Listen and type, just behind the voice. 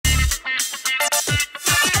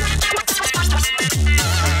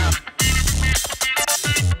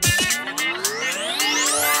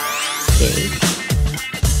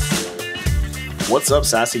What's up,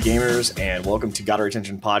 sassy gamers, and welcome to Got Our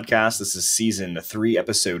Attention Podcast. This is Season 3,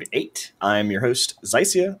 Episode 8. I'm your host,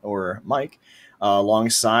 Zycia, or Mike,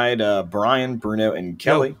 alongside Brian, Bruno, and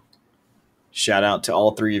Kelly. Yo. Shout out to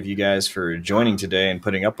all three of you guys for joining today and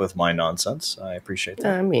putting up with my nonsense. I appreciate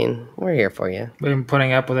that. I mean, we're here for you. We've been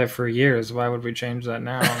putting up with it for years. Why would we change that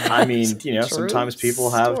now? I mean, you know, True sometimes people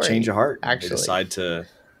have story, change of heart. actually. They decide to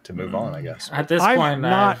move on, I guess. At this point,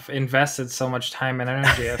 I've invested so much time and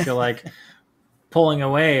energy. I feel like pulling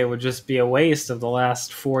away would just be a waste of the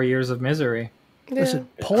last 4 years of misery. Listen,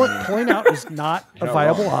 pulling out is not a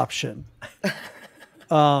viable option.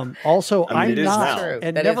 Also, I mean, I'm not True.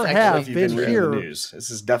 and That never is have If you've been reading here, the news, this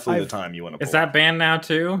is definitely the time you want to pull. Is that banned now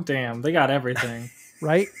too? Damn, they got everything.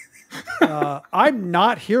 right? I'm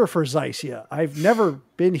not here for Zycia. I've never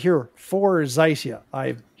been here for Zycia.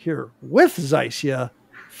 I'm here with Zycia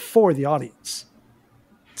for the audience.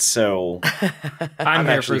 So I'm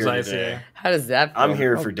here for actually here Zycia. today. How does that feel? I'm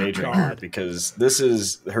here for Oh, Daydreamer God. because this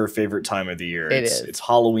is her favorite time of the year. It It's, is. it's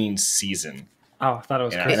Halloween season. Oh, I thought it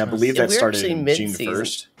was And Christmas. I believe Yeah, that we're started actually June mid-season.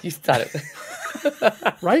 1st. You thought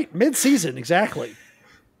it. Right? Mid-season, exactly.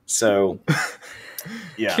 So,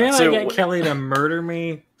 yeah. Can so, I get Kelly to murder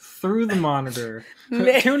me through the monitor?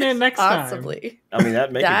 May- Tune in next time. Possibly. I mean,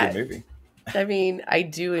 that'd make a That- good movie. I mean, I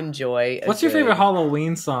do enjoy. What's your favorite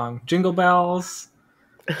Halloween song? Jingle Bells?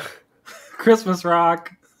 Christmas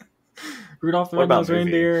Rock? Rudolph the What about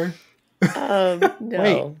Red-Nosed movie? Reindeer? No,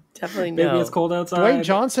 Wait. definitely Baby, no. It's Cold Outside? Dwayne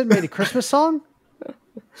Johnson made a Christmas song?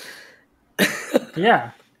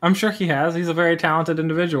 Yeah, I'm sure he has. He's a very talented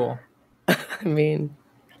individual. I mean,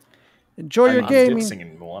 Enjoy your I'm gaming.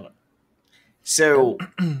 singing Moana. So,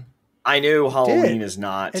 I know Halloween is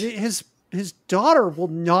not. And his daughter will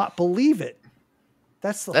not believe it.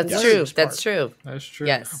 That's the that's true. hilarious part. That's true. That's true.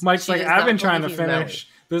 Yes, Mike's she like, does I've not been trying to believe he's finish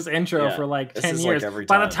this intro Yeah, for like this 10 is like years. every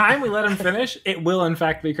By the time. time we let him finish, it will in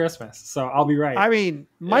fact be Christmas. So I'll be right. I mean,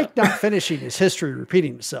 Mike not finishing is history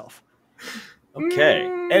repeating itself. Okay.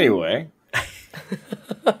 Anyway.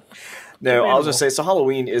 No, I'll just say, so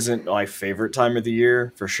Halloween isn't my favorite time of the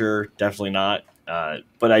year, for sure. Definitely not.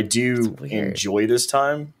 But I do weird. enjoy this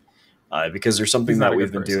time because there's something He's not that a we've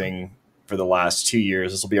good been person. doing for the last 2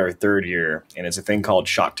 years. This will be our third year, and it's a thing called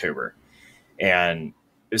Shocktober. And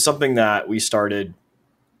it's something that we started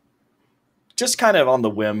just kind of on the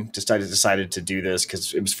whim. Just I decided to do this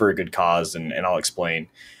because it was for a good cause, and I'll explain.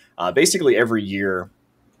 Basically, every year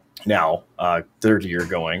now, third year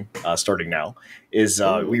going, starting now, is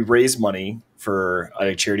we raise money for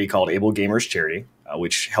a charity called Able Gamers Charity,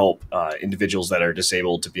 which help individuals that are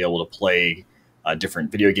disabled to be able to play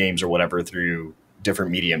different video games or whatever through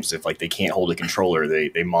different mediums. If like they can't hold a controller,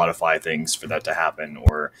 they modify things for that to happen,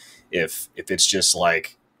 or if it's just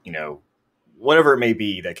like, you know, whatever it may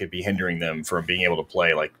be that could be hindering them from being able to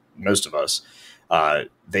play, like most of us,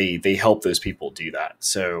 they help those people do that.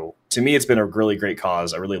 So to me, it's been a really great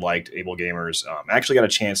cause. I really liked Able Gamers. I actually got a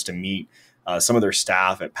chance to meet some of their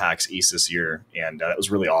staff at PAX East this year, and that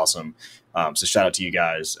was really awesome. So shout out to you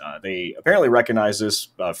guys. They apparently recognized us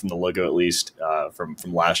from the logo, at least from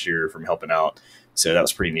last year, from helping out. So that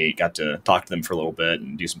was pretty neat. Got to talk to them for a little bit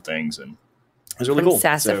and do some things, and it was really from cool.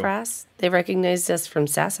 Sassafras, they recognized us from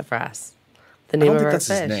Sassafras, the I name don't of think our that's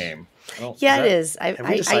fish. his name. Well, Yeah, is it is. have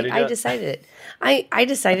we decided I yet? decided it. I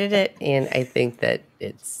decided it, and I think that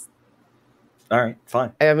it's. All right,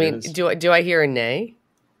 fine. I It mean, is. do I hear a nay?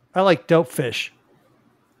 I like dope fish.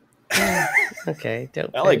 Okay,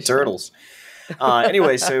 don't. I like finish. turtles.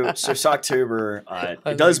 Anyway, so Shocktober,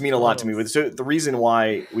 it does mean a lot to me. So the reason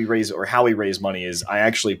why we raise, or how we raise money, is I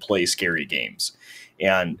actually play scary games.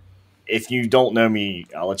 And if you don't know me,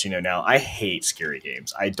 I'll let you know now. I hate scary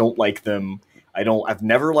games. I don't like them. I've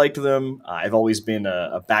never liked them. I've always been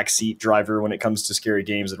a backseat driver when it comes to scary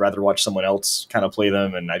games. I'd rather watch someone else kind of play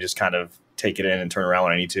them, and I just kind of take it in and turn around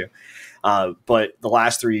when I need to. But the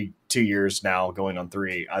last 2 years now, going on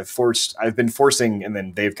 3, I've been forcing, and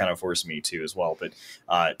then they've kind of forced me to as well, but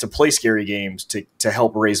to play scary games to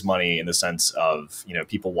help raise money in the sense of, you know,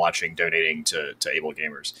 people watching, donating to Able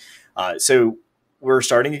Gamers. So we're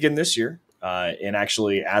starting again this year. And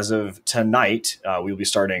actually, as of tonight, we'll be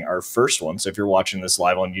starting our first one. So if you're watching this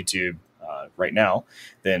live on YouTube right now,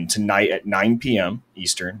 then tonight at 9 p.m.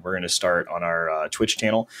 Eastern, we're going to start on our Twitch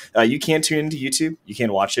channel. You can tune into YouTube. You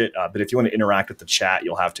can watch it. But if you want to interact with the chat,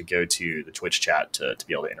 you'll have to go to the Twitch chat to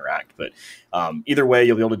be able to interact. But either way,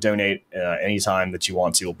 you'll be able to donate anytime that you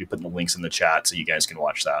want to. We'll be putting the links in the chat so you guys can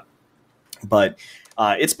watch that. But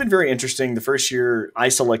it's been very interesting. The first year I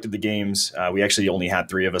selected the games, we actually only had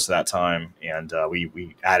 3 of us at that time, and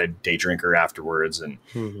we added Day Drinker afterwards. And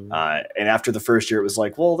and after the first year, it was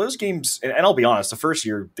like, well, those games, and I'll be honest, the first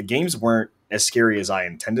year the games weren't as scary as I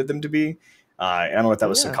intended them to be. I don't know if that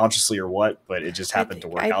was subconsciously or what, but it just happened to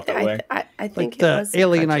work out that way. I think like it was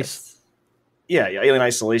Alien Yeah, Alien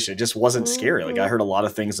Isolation. It just wasn't scary. Like I heard a lot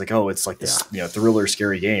of things like, oh, it's like this, thriller,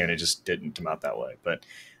 scary game, and it just didn't come out that way. But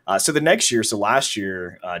so the next year, so last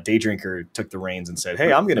year, Daydrinker took the reins and said,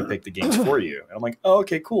 "Hey, I'm going to pick the games for you." And I'm like, "Oh,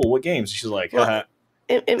 okay, cool. What games?" She's like, well,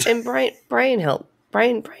 and Brian helped.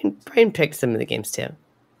 Brian picked some of the games too.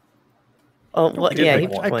 Oh, well, yeah,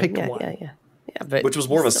 I picked one. Yeah, but which was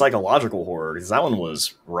more of a psychological horror because that one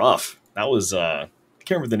was rough. That was I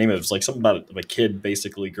can't remember the name of it. It was like something about a kid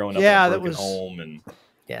basically growing up in a broken home and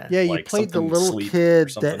yeah, you played the little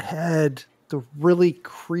kid that had the really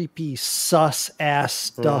creepy sus ass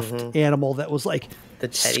stuffed animal that was like the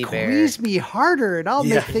teddy bear. Squeeze me harder and I'll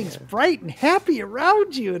make things bright and happy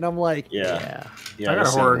around you. And I'm like, I got a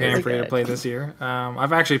horror game for you to play this year.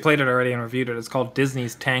 I've actually played it already and reviewed it. It's called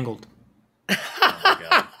Disney's Tangled.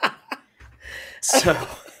 So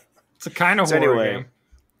it's a kind of horror game.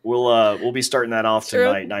 We'll be starting that off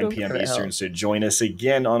tonight, 9 p.m. Eastern. So join us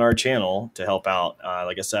again on our channel to help out.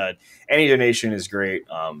 Like I said, any donation is great.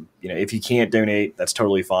 If you can't donate, that's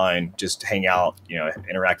totally fine. Just hang out,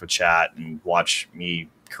 interact with chat and watch me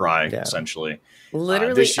cry. Essentially,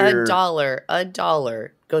 literally year, a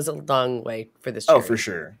dollar goes a long way for this. Oh, for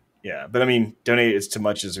sure. Yeah, but I mean, donate as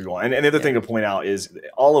much as we want. And the other thing to point out is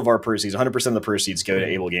all of our proceeds, 100% of the proceeds go to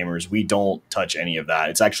Able Gamers. We don't touch any of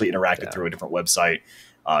that. It's actually interacted through a different website,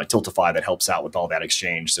 Tiltify, that helps out with all that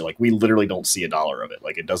exchange. So like we literally don't see a dollar of it.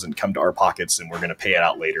 Like it doesn't come to our pockets and we're going to pay it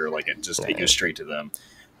out later. Like it goes straight to them,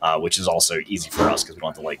 which is also easy for us because we don't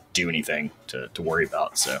have to like do anything to worry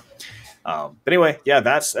about. So. But anyway,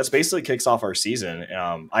 that's basically kicks off our season.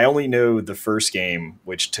 I only know the first game,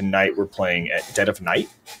 which tonight we're playing at Dead of Night.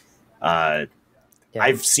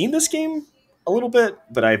 I've seen this game a little bit,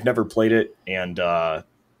 but I've never played it, and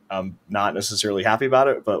I'm not necessarily happy about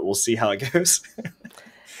it, but we'll see how it goes.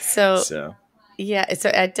 So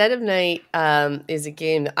at Dead of Night is a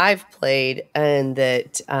game that I've played and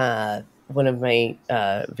that one of my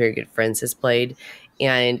very good friends has played,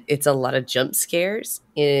 and it's a lot of jump scares,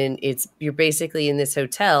 and you're basically in this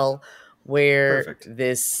hotel where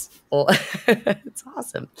it's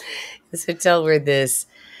awesome. This hotel where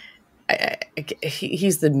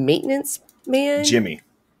he's the maintenance man. Jimmy.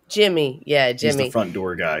 Yeah, Jimmy. He's the front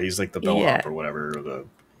door guy. He's like the bellhop or whatever. Or I don't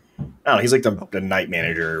know. He's like the night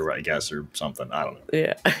manager, I guess, or something. I don't know.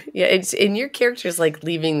 Yeah. And your character's like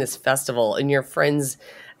leaving this festival, and your friends,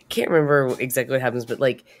 I can't remember exactly what happens, but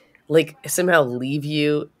like somehow leave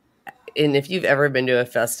you. And if you've ever been to a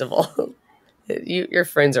festival, your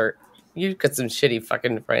friends you've got some shitty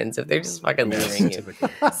fucking friends if they're just fucking leaving you.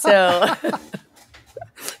 So.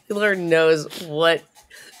 Lord knows what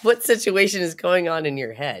situation is going on in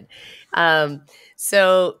your head.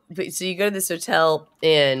 So you go to this hotel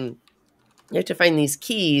and you have to find these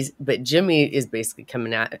keys, but Jimmy is basically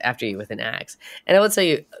coming after you with an axe. And I will tell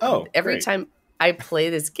you, every time I play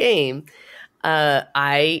this game,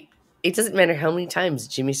 it doesn't matter how many times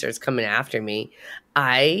Jimmy starts coming after me,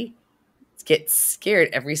 I get scared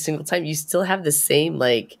every single time. You still have the same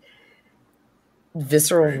like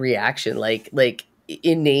visceral reaction, like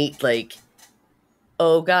innate, like,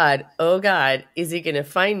 oh god, is he gonna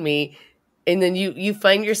find me? And then you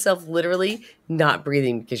find yourself literally not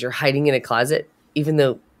breathing because you're hiding in a closet, even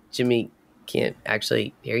though Jimmy can't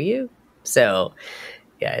actually hear you. So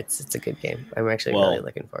yeah, it's a good game. I'm actually really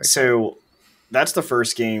looking forward to it. So that's the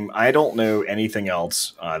first game. I don't know anything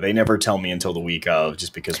else. They never tell me until the week of,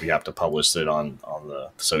 just because we have to publish it on the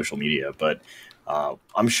social media, but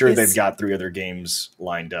I'm sure they've got 3 other games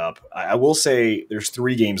lined up. I will say there's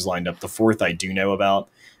 3 games lined up. The 4th I do know about.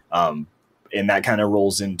 And that kind of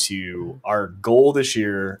rolls into our goal this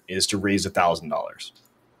year is to raise $1,000.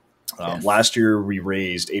 Last year we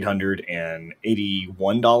raised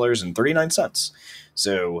 $881.39.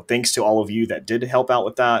 So thanks to all of you that did help out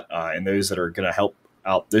with that. And those that are going to help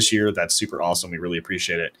out this year, that's super awesome. We really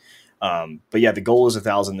appreciate it. But yeah, the goal is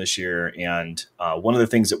 1,000 this year. And one of the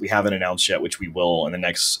things that we haven't announced yet, which we will in the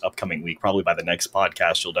next upcoming week, probably by the next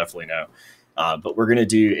podcast, you'll definitely know. But we're going to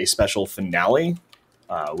do a special finale,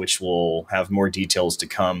 which will have more details to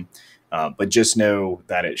come. But just know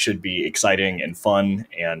that it should be exciting and fun.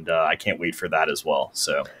 And I can't wait for that as well.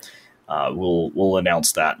 So we'll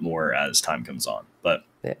announce that more as time comes on. But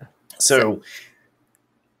so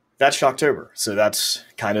that's Shocktober. So that's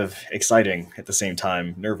kind of exciting at the same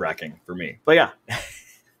time, nerve-wracking for me. But yeah.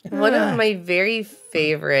 One of my very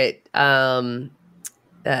favorite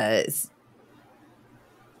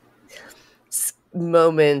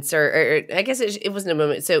moments, or I guess it wasn't a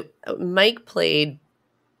moment. So Mike played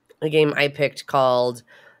a game I picked called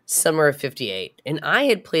summer of '58, and I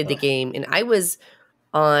had played the game, and I was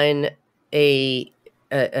on a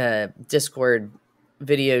Discord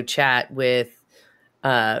video chat with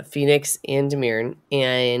Phoenix and Demirn,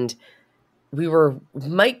 and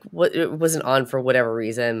Mike wasn't on for whatever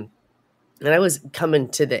reason, and I was coming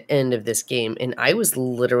to the end of this game, and I was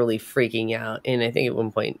literally freaking out. And I think at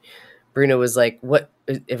one point Bruno was like, "What?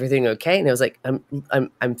 Is everything okay?" And I was like,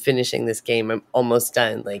 "I'm finishing this game. I'm almost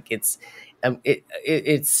done. Like it's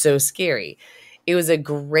so scary." It was a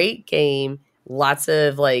great game. Lots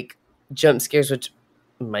of like jump scares, which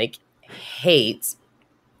Mike hates.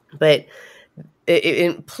 But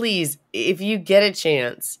please, if you get a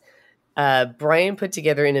chance, Brian put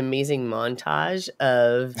together an amazing montage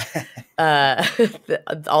of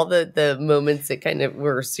all the moments that kind of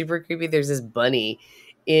were super creepy. There's this bunny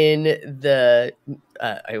in the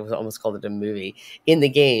I almost called it a movie, in the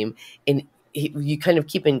game, and you kind of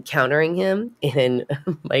keep encountering him, and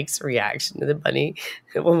Mike's reaction to the bunny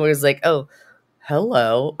when was like, "Oh,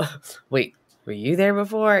 hello, wait, were you there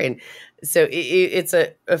before?" And so it's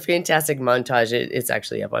a fantastic montage. It's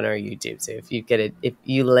actually up on our YouTube, so if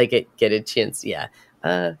you like it, get a chance,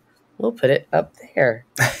 we'll put it up there.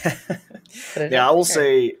 I will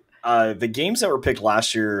say the games that were picked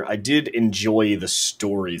last year, I did enjoy the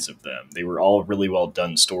stories of them. They were all really well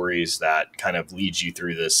done stories that kind of lead you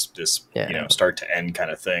through this start to end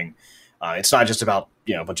kind of thing. It's not just about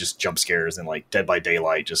a bunch of jump scares and like Dead by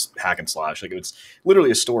Daylight, just hack and slash. Like it's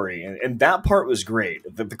literally a story, and that part was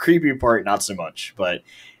great. The creepy part, not so much. But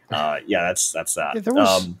that's that.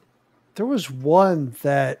 Yeah, there was one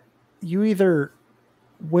that you either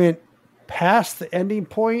went past the ending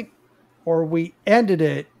point, or we ended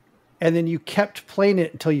it, and then you kept playing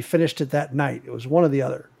it until you finished it that night. It was one or the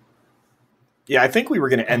other. Yeah, I think we were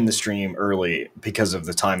going to end the stream early because of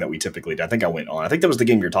the time that we typically do. I think I went on. I think that was the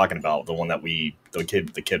game you were talking about, the one that the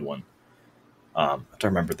kid one. I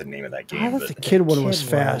don't remember the name of that game. I thought the kid one was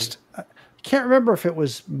fast. I can't remember if it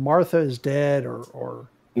was Martha is Dead or...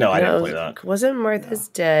 No, I didn't play that. Wasn't Martha's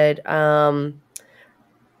Dead. One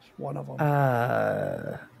of them.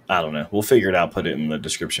 I don't know. We'll figure it out. Put it in the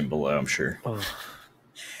description below, I'm sure.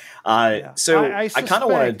 So I kind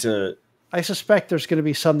of wanted to... I suspect there's going to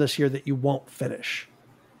be some this year that you won't finish.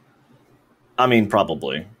 I mean,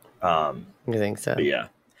 probably. You think so? But yeah.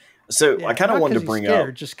 So I kind of wanted to bring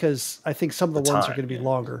up... Just because I think some of the ones are going to be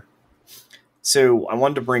longer. So I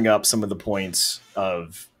wanted to bring up some of the points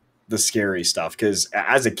of the scary stuff. Because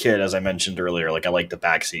as a kid, as I mentioned earlier, like I like the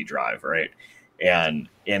backseat drive, right? And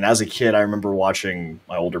as a kid, I remember watching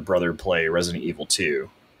my older brother play Resident Evil 2.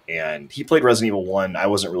 And he played Resident Evil 1. I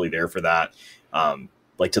wasn't really there for that.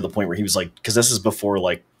 Like to the point where he was like, because this is before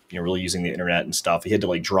like, really using the internet and stuff. He had to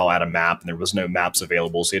like draw out a map, and there was no maps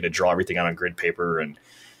available. So he had to draw everything out on grid paper, and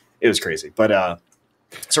it was crazy. But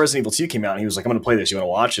so Resident Evil 2 came out, and he was like, I'm going to play this. You want to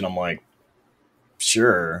watch it? I'm like,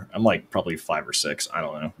 sure. I'm like probably 5 or 6. I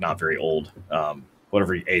don't know. Not very old.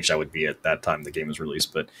 Whatever age I would be at that time the game was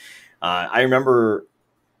released. But I remember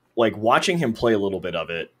like watching him play a little bit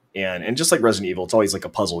of it. And just like Resident Evil, it's always like a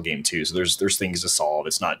puzzle game too. So there's things to solve.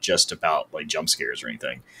 It's not just about like jump scares or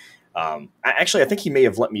anything. I think he may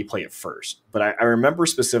have let me play it first, but I remember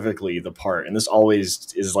specifically the part, and this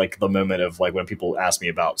always is like the moment of like when people ask me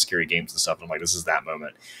about scary games and stuff. And I'm like, this is that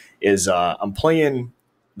moment. Is I'm playing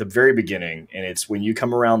the very beginning, and it's when you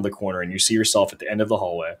come around the corner and you see yourself at the end of the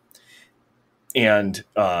hallway, and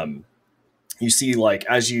you see, like,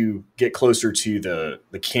 as you get closer to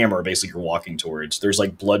the camera, basically you're walking towards, there's,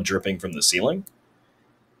 like, blood dripping from the ceiling.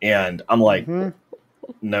 And I'm like,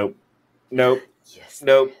 nope. Yes.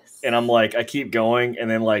 And I'm like, I keep going, and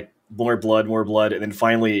then, like, more blood. And then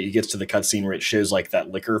finally he gets to the cutscene where it shows, like,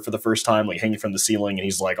 that liquor for the first time, like, hanging from the ceiling, and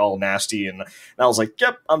he's, like, all nasty. And I was like,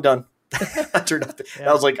 yep, I'm done. I turned off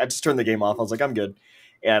I was like, I just turned the game off. I was like, I'm good.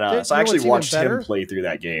 And so I actually watched him play through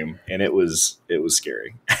that game, and it was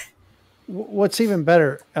scary. What's even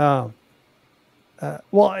better, go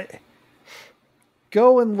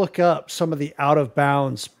and look up some of the out of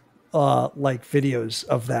bounds like videos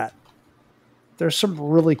of that. There's some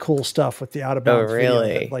really cool stuff with the out of bounds. Oh,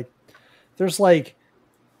 really? Video. Like, there's like,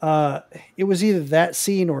 it was either that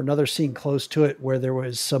scene or another scene close to it where there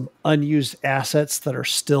was some unused assets that are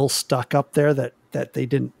still stuck up there that they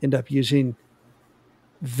didn't end up using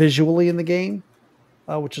visually in the game,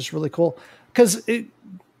 which is really cool. Because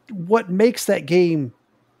what makes that game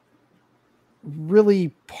really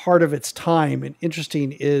part of its time and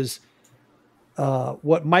interesting is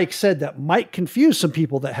what Mike said that might confuse some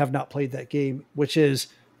people that have not played that game, which is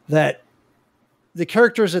that the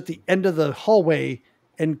character is at the end of the hallway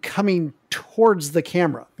and coming towards the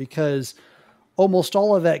camera, because almost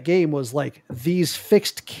all of that game was like these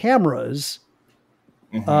fixed cameras,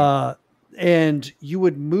 and you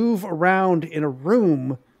would move around in a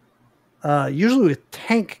room, usually with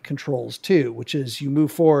tank controls too, which is you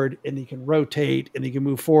move forward and you can rotate and you can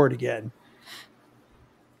move forward again.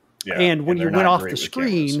 Yeah, and when you went off the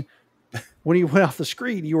screen,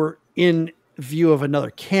 you were in view of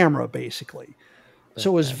another camera, basically.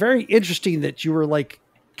 So it was very interesting that you were like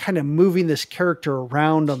kind of moving this character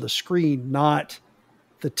around on the screen, not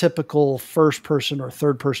the typical first person or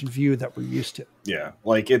third person view that we're used to. Yeah.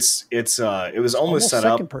 Like it was almost set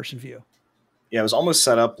up second person view. Yeah, it was almost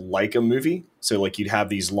set up like a movie. So like you'd have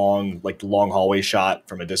these long hallway shot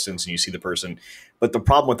from a distance and you see the person. But the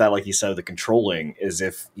problem with that, like you said, the controlling is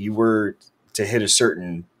if you were to hit a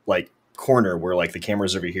certain like corner where like the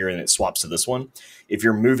camera's over here and it swaps to this one, if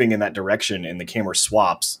you're moving in that direction and the camera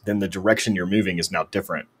swaps, then the direction you're moving is now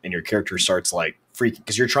different and your character starts like freaking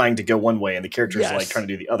because you're trying to go one way and the character's like trying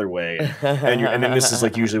to do the other way. And then this is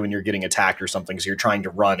like usually when you're getting attacked or something, so you're trying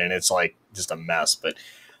to run and it's like just a mess. But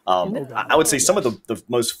I would say some of the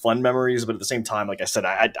most fun memories, but at the same time, like I said,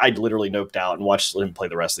 I literally noped out and watched him play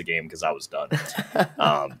the rest of the game because I was done.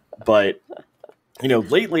 But you know,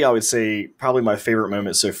 lately I would say probably my favorite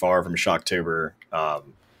moment so far from Shocktober,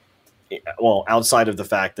 well, outside of the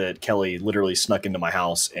fact that Kelly literally snuck into my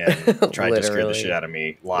house and tried to scare the shit out of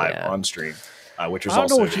me live on stream, which was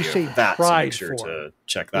also what you say that, so make sure for. to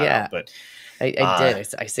check that out. But I did.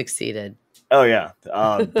 I succeeded. Oh yeah.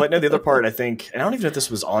 But no, the other part I think, and I don't even know if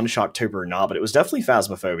this was on Shocktober or not, but it was definitely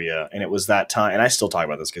Phasmophobia. And it was that time, and I still talk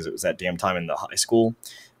about this because it was that damn time in the high school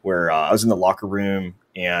where I was in the locker room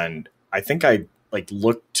and I think I like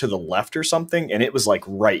looked to the left or something and it was like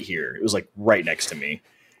right here. It was like right next to me.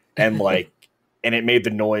 And like, and it made the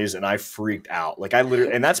noise and I freaked out. Like I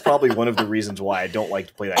literally, and that's probably one of the reasons why I don't like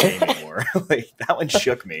to play that game anymore. Like that one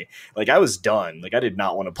shook me. Like I was done. Like I did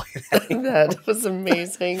not want to play that anymore. That was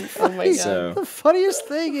amazing. Oh my God. So, the funniest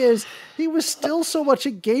thing is he was still so much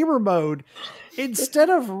in gamer mode instead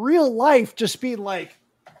of real life just being like,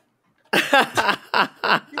 you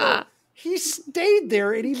know, he stayed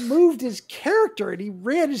there and he moved his character and he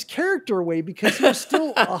ran his character away because he was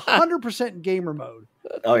still 100% in gamer mode.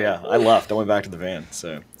 Oh yeah, I left. I went back to the van.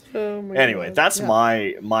 So anyway, God. that's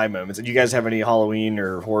my moments. Do you guys have any Halloween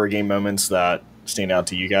or horror game moments that stand out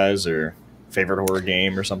to you guys, or favorite horror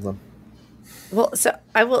game or something? Well, so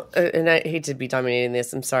I will, and I hate to be dominating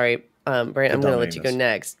this. I'm sorry, Brant. I'm going to let you go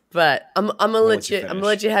next, but I'm gonna let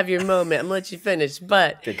you have your moment. I'm gonna let you finish,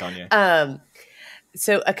 but Pick on you.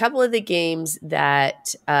 So a couple of the games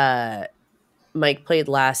that Mike played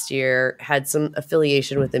last year had some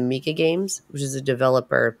affiliation with the Mika Games, which is a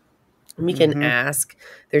developer. Mika and Ask.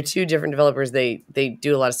 They're two different developers. They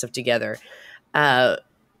do a lot of stuff together. And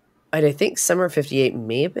I think Summer 58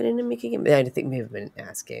 may have been in a Mika game. I think may have been an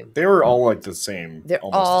Ask game. They were all like the same. They're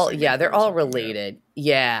all they're all related.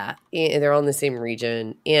 Yeah, and they're all in the same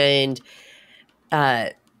region. And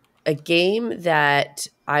a game that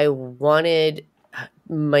I wanted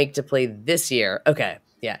Mike to play this year. Okay,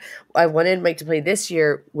 yeah, I wanted Mike to play this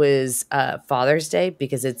year was Father's Day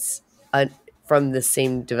because it's from the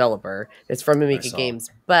same developer. It's from Mika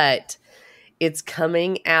Games, but it's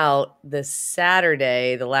coming out the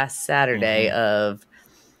last Saturday of,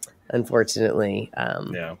 unfortunately.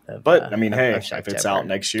 But I mean, hey, if it's out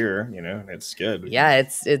next year, you know, it's good. Yeah,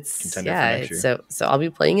 it's so I'll be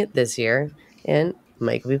playing it this year, and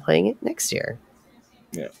Mike will be playing it next year.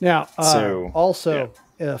 Yeah. Now,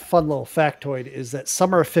 a fun little factoid is that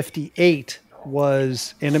Summer 58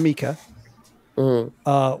 was in Amica,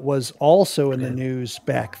 was also in the news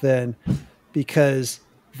back then because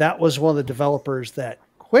that was one of the developers that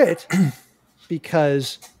quit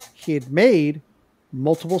because he had made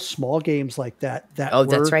multiple small games like that were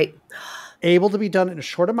that's right, able to be done in a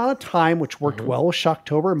short amount of time, which worked well with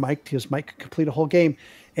Shocktober. Mike could complete a whole game,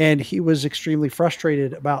 and he was extremely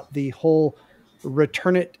frustrated about the whole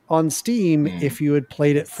return it on Steam if you had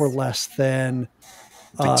played it for less than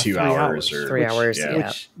 2 hours or 3 hours.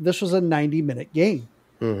 Which this was a 90-minute game.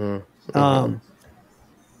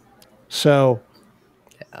 So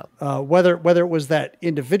whether it was that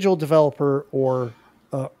individual developer or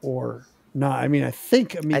not, I mean, I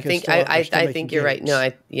think I think you're right.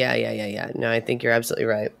 No, No, I think you're absolutely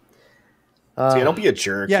right. So don't be a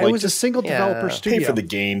jerk. Yeah, it was a single developer studio. Pay for the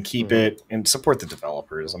game, keep it, and support the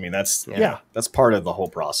developers. I mean, that's part of the whole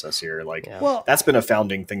process here. Like, that's been a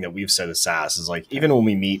founding thing that we've said as SAS is like, even when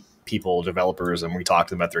we meet people, developers, and we talk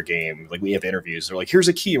to them about their game, like we have interviews, they're like, here's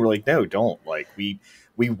a key. And we're like, no, don't. Like, we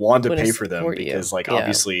want to pay for them because like,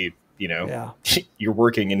 obviously, you know, you're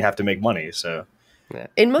working and have to make money. So,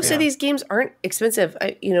 and most of these games aren't expensive.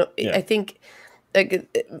 I think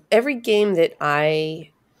like every game that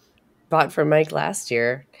I bought for Mike last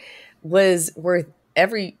year was worth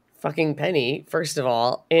every fucking penny, first of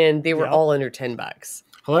all, and they were all under $10.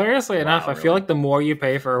 Hilariously enough, I feel really? like the more you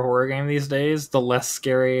pay for a horror game these days, the less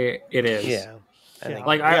scary it is. Yeah. I think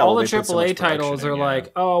Like Yeah, all well, the they put so AAA much production titles in, are yeah.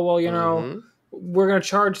 like, oh well, you know, we're gonna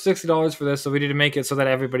charge $60 for this, so we need to make it so that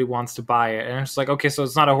everybody wants to buy it. And it's like, okay, so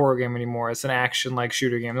it's not a horror game anymore; it's an action like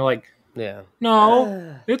shooter game. They're like, yeah.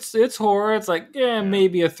 no, it's horror. It's like, yeah,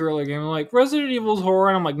 maybe a thriller game. They're like Resident Evil's horror,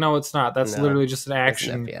 and I'm like, no, it's not. That's No, literally just an It's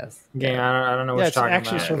action an game. FPS. I don't know what Yeah, you're it's talking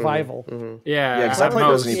action about. survival. Yeah, Yeah, because I at played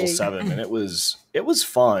most. Resident Evil 7, and it was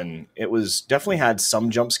fun. It was definitely had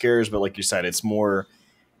some jump scares, but like you said, it's more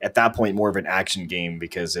at that point more of an action game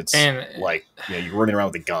because it's like you're running around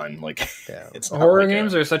with a gun. Like it's not Horror like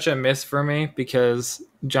games are such a miss for me because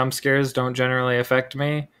jump scares don't generally affect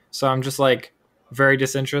me. So I'm just like very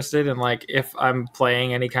disinterested. And like if I'm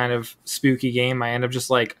playing any kind of spooky game, I end up just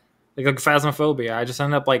like Phasmophobia. I just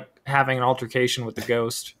end up like having an altercation with the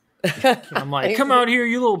ghost. I'm like, come out here,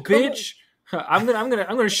 you little bitch! I'm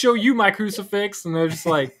gonna show you my crucifix. And they're just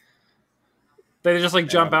like. They just like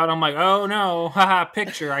jump out. I'm like, oh no, haha!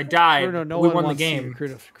 Picture, I died. No we one won the wants to see game.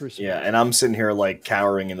 crucifix. Yeah, and I'm sitting here like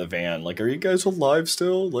cowering in the van. Like, are you guys alive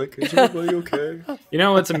still? Like, is everybody okay? You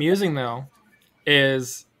know what's amusing though,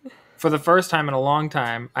 is for the first time in a long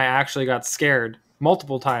time, I actually got scared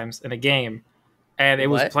multiple times in a game, and it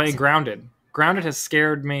was playing Grounded. Grounded has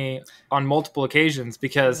scared me on multiple occasions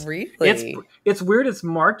because it's weird. It's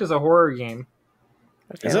marked as a horror game.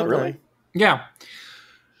 Okay, Is it really? Yeah.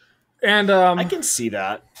 And I can see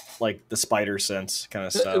that, like the spider sense kind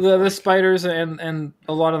of stuff. The spiders and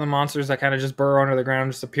a lot of the monsters that kind of just burrow under the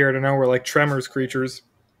ground just appear to nowhere, like Tremors creatures.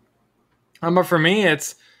 But for me,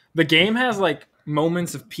 it's the game has like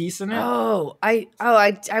moments of peace in it. I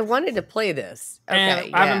wanted to play this. Okay,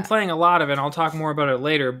 and I've been playing a lot of it. And I'll talk more about it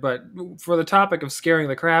later. But for the topic of scaring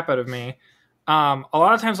the crap out of me, a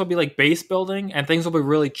lot of times I'll be like base building and things will be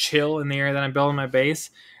really chill in the area that I'm building my base.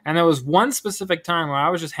 And there was one specific time where I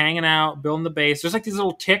was just hanging out, building the base. There's like these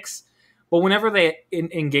little ticks, but whenever they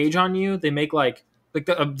engage on you, they make like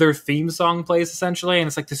their theme song plays essentially, and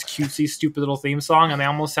it's like this cutesy, stupid little theme song, and they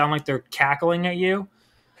almost sound like they're cackling at you,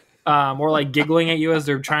 or like giggling at you as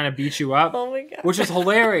they're trying to beat you up. Oh my god, which is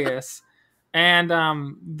hilarious. And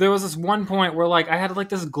there was this one point where like I had like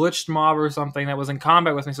this glitched mob or something that was in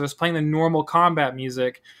combat with me, so I was playing the normal combat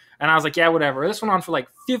music. And I was like, yeah, whatever. This went on for like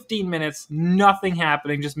 15 minutes, nothing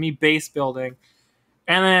happening, just me base building.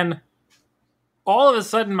 And then all of a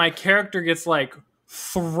sudden, my character gets like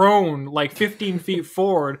thrown like 15 feet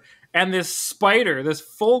forward. And this spider, this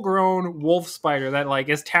full-grown wolf spider that like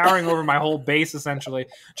is towering over my whole base essentially,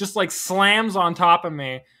 just like slams on top of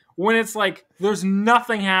me. When it's like, there's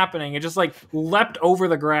nothing happening. It just like leapt over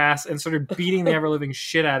the grass and started beating the ever-living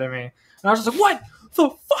shit out of me. And I was just like, what the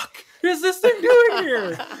fuck is this thing doing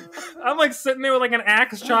here? I'm like sitting there with like an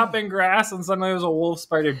axe chopping grass, and suddenly there's a wolf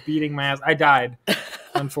spider beating my ass. I died.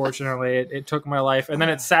 Unfortunately, it took my life, and then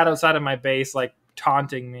it sat outside of my base like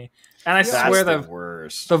taunting me. And I swear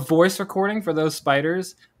the voice recording for those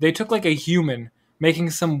spiders, they took like a human making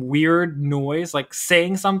some weird noise, like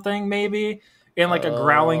saying something maybe in like a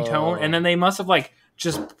growling tone, and then they must have like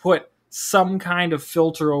just put some kind of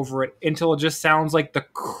filter over it until it just sounds like the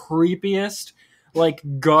creepiest like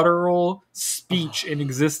guttural speech in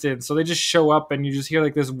existence. So they just show up and you just hear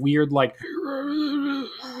like this weird like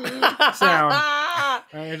sound.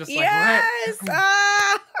 And you're just yes! like,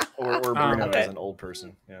 what? Or Bruno as an old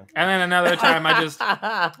person. Yeah. And then another time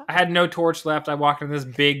I had no torch left. I walked in this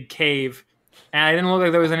big cave and I didn't look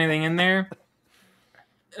like there was anything in there.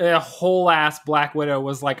 A whole ass Black Widow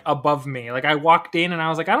was like above me. Like I walked in and I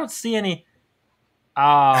was like, I don't see any.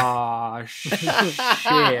 Ah, shit.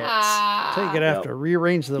 I tell you, you're gonna have to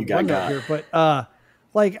rearrange the window here, but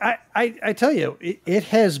like I tell you, it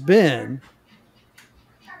has been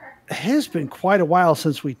quite a while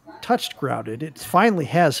since we touched Grounded. It finally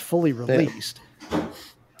has fully released,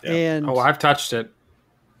 and I've touched it,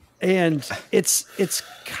 and it's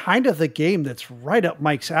kind of the game that's right up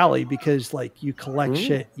Mike's alley because like you collect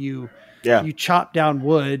shit, you chop down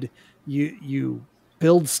wood, you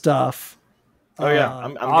build stuff. Oh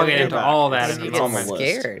yeah, I'll get into all that. You get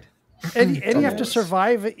scared, and you have to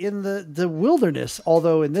survive in the wilderness.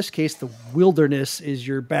 Although in this case, the wilderness is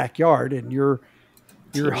your backyard, and your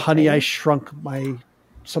honey,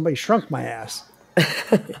 somebody shrunk my ass,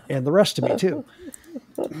 and the rest of me too.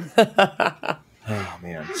 Oh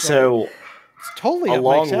man, so it's totally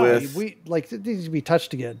along with it needs to be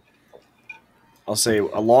touched again. I'll say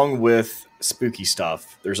along with spooky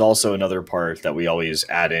stuff, there's also another part that we always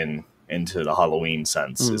add into the Halloween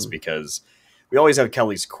sense is because we always have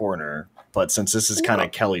Kelly's Corner, but since this is kind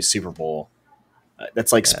of Kelly's Super Bowl,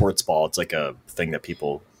 that's like sports ball. It's like a thing that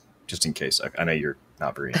people, just in case. I know you're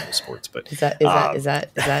not very into sports, but is that what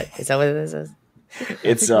this is?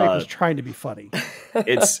 It's Mike was trying to be funny.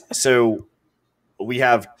 It's so we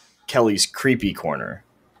have Kelly's Creepy Corner.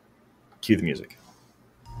 Cue the music.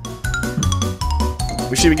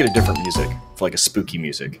 We should get a different music for like a spooky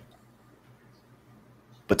music,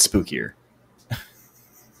 but spookier.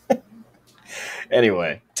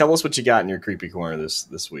 Anyway, tell us what you got in your Creepy Corner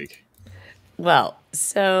this week. Well,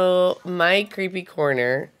 so my Creepy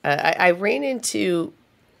Corner, I ran into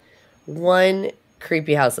one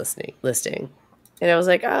creepy house listing, and I was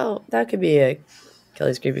like, oh, that could be a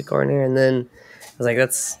Kelly's Creepy Corner. And then I was like,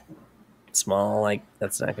 that's small, like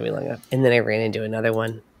that's not gonna be long enough. And then I ran into another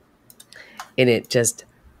one, and it just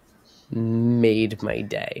made my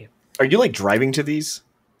day. Are you like driving to these?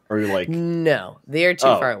 Or are you like, no, they are too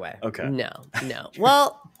far away. Okay. No.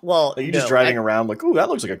 Well, are you just driving around like, oh, that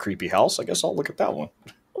looks like a creepy house. I guess I'll look at that one.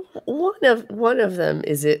 One of them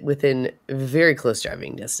is it within very close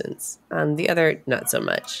driving distance. The other, not so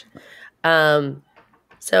much.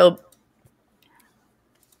 So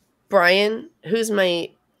Brian, who's my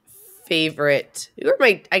favorite,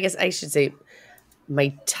 I guess I should say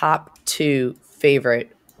my top 2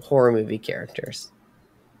 favorite horror movie characters.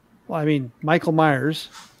 Well, I mean, Michael Myers,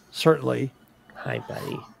 certainly. Hi,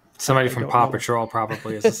 buddy. Somebody from Paw Patrol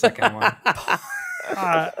probably is the second one.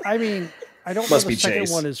 I mean, I don't Must know be the second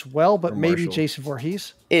Chase one as well, but or maybe Marshall. Jason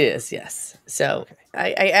Voorhees. It is, yes. So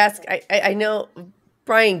okay. I know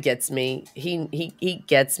Brian gets me. He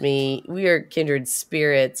gets me. We are kindred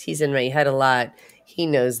spirits. He's in my head a lot. He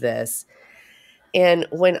knows this. And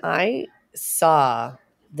when I saw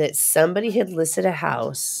that somebody had listed a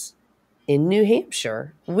house in New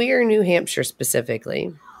Hampshire, Weir, New Hampshire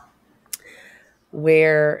specifically,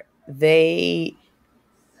 where they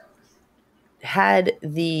had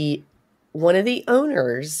one of the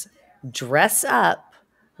owners dress up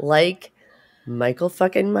like Michael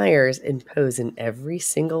fucking Myers and pose in every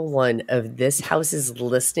single one of this house's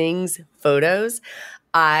listings photos,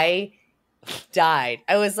 I died.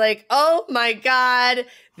 I was like, oh my God,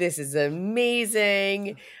 this is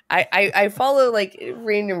amazing. I follow like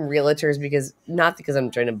random realtors because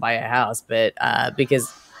I'm trying to buy a house, but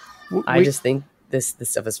because I just think this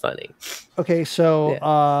stuff is funny. Okay,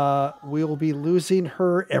 so we will be losing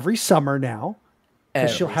her every summer now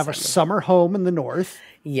because she'll have a summer home in the north.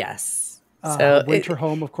 Yes. So winter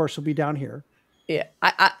home, of course, will be down here. Yeah.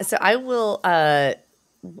 So I will.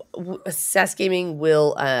 SAS Gaming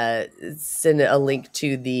will send a link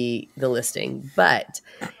to the listing, but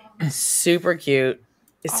super cute.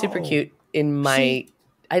 It's super cute.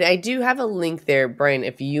 I do have a link there, Brian.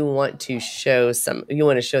 If you want to show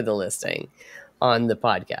the listing on the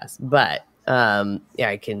podcast, but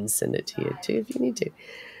I can send it to you too if you need to.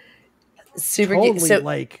 Super totally cute. So,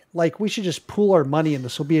 like we should just pool our money and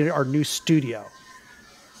this will be our new studio.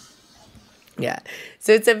 Yeah.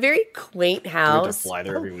 So it's a very quaint house. Do we have to fly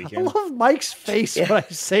there every weekend? I love Mike's face when I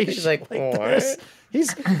say He's shit like this.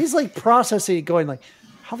 He's like processing it, going like,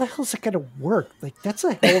 how the hell is it going to work? Like, that's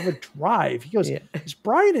a hell of a drive. He goes, is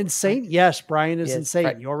Brian insane? Yes, Brian is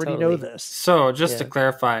insane. You already know this. So just to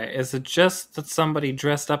clarify, is it just that somebody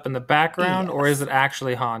dressed up in the background or is it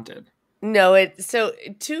actually haunted? No,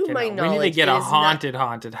 my knowledge, we need to get a haunted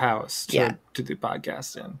house to do the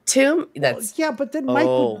podcast in. But then Mike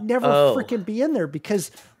would never freaking be in there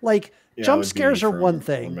because like jump scares are one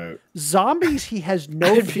thing. Remote. Zombies he has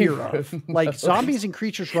no fear of. Like zombies and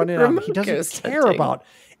creatures running out he doesn't care about.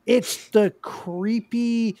 It's the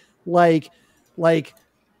creepy like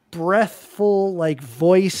breathful like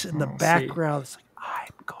voice in the background. It's like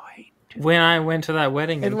I'm going. When I went to that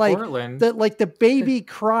wedding in Portland, the baby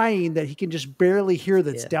crying that he can just barely hear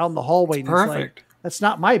that's down the hallway. And perfect. He's like, that's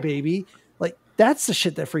not my baby. Like that's the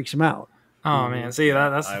shit that freaks him out. Oh man, see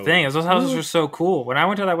that's the thing. Those houses are so cool. When I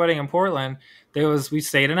went to that wedding in Portland, we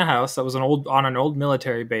stayed in a house that was on an old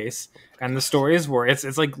military base, and the stories were it's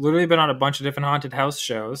like literally been on a bunch of different haunted house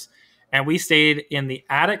shows, and we stayed in the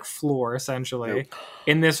attic floor essentially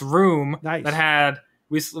in this room that had.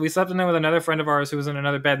 We slept in there with another friend of ours who was in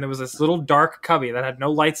another bed, and there was this little dark cubby that had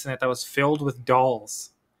no lights in it that was filled with dolls.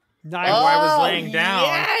 Nice. And while I was laying down,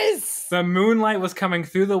 yes! The moonlight was coming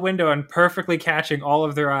through the window and perfectly catching all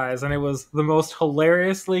of their eyes, and it was the most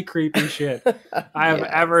hilariously creepy shit I have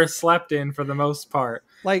ever slept in for the most part.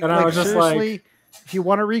 I was just seriously, if you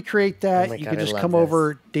want to recreate that, you can just come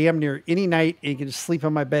over damn near any night and you can just sleep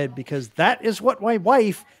on my bed because that is what my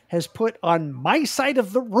wife has put on my side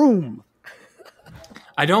of the room.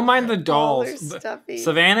 I don't mind the All her dolls. stuffies.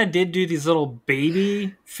 Savannah did do these little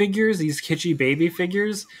baby figures, these kitschy baby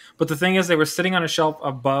figures. But the thing is, they were sitting on a shelf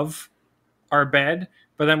above our bed.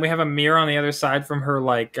 But then we have a mirror on the other side from her,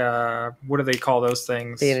 like, what do they call those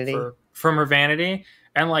things? Vanity. From her vanity.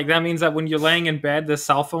 And, like, that means that when you're laying in bed, the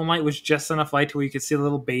cell phone light was just enough light to where you could see the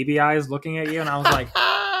little baby eyes looking at you. And I was like,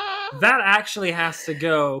 that actually has to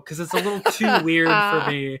go, because it's a little too weird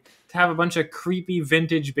for me to have a bunch of creepy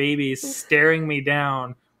vintage babies staring me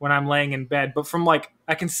down when I'm laying in bed. But from, like,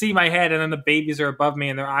 I can see my head, and then the babies are above me,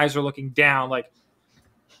 and their eyes are looking down. Like,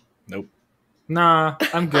 Nope. Nah,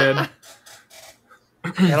 I'm good.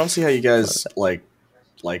 I don't see how you guys like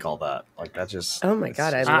all that. Like that just. Oh my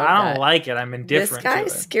God, I love I don't that. like it. I'm indifferent. This guy to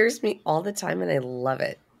it. scares me all the time, and I love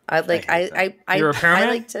it. I You're a repairman? I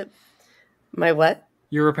like to. My what?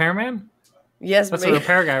 You're a repairman? Yes, That's me. a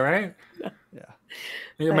repair guy, right? Yeah.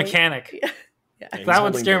 You're a mechanic. Yeah. Yeah, he's That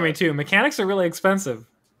would holding scare the- me too. Mechanics are really expensive.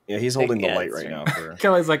 Yeah, he's holding the Yeah, light it's right true. now. For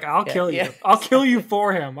Kelly's like, I'll kill you. yeah. I'll kill you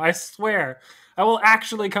for him. I swear. I will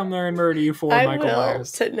actually come there and murder you for I Michael will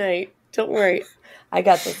Myers. tonight. Don't worry. I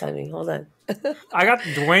got this, honey. Hold on. I got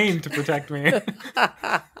Dwayne to protect me.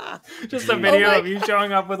 Just a video of you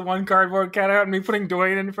showing up with one cardboard cutout and me putting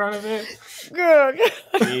Dwayne in front of it.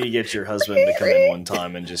 you need to get your husband to come in one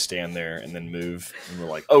time and just stand there and then move. And we're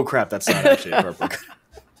like, oh crap, that's not actually a purple.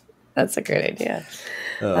 That's a great idea.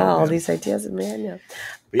 Oh, all man. these ideas, man. Yeah.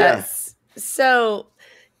 But yeah. So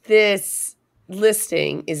this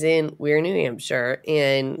listing is in Weir, New Hampshire,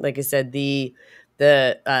 and like I said, the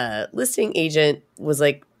listing agent was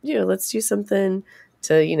like, let's do something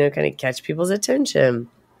to kind of catch people's attention.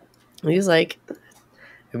 And he was like,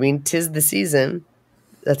 I mean, 'tis the season.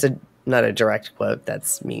 That's not a direct quote.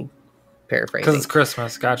 That's me paraphrasing. Because it's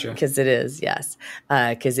Christmas. Gotcha. Because it is, yes.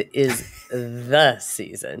 Because it is the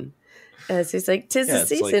season. So he's like, 'tis the Yeah,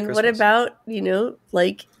 it's like season. What Christmas. about,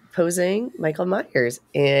 like posing Michael Myers?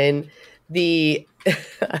 And the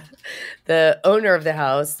the owner of the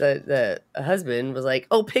house, the husband, was like,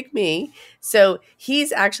 oh, pick me. So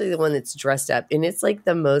he's actually the one that's dressed up. And it's like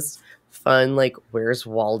the most fun, like, Where's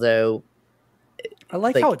Waldo? I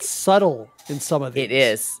like Like- how it's subtle in some of these. It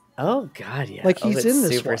is. Oh, God, yeah. Like, he's it's in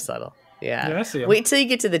this super one. subtle. Yeah. Yeah, I see him. Wait till you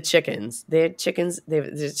get to the chickens. They had chickens.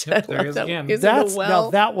 Yep, there he is again. That's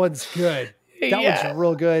now that one's good. That Yeah. one's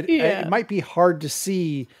real good. Yeah. It might be hard to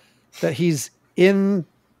see that he's in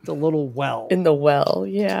the little well. In the well.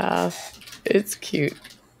 Yeah. It's cute.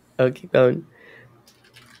 Oh, keep going.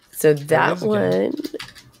 So that is again. one.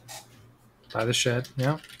 By the shed.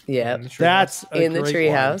 Yeah. Yeah. In the tree That's a In the great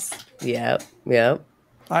treehouse. Yep. Yep.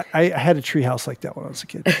 one. I had a treehouse like that when I was a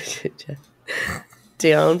kid.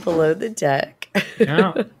 Down below the deck. house.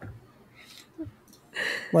 Yeah.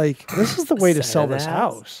 Like, this is the way to Side sell of the this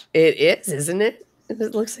house. house. It is, isn't it? It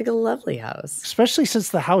looks like a lovely house. Especially since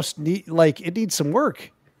the house it needs some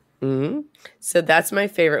work. Hmm. So that's my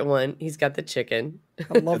favorite one. He's got the chicken.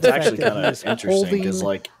 I love It's the fact actually that kind he of is interesting because holding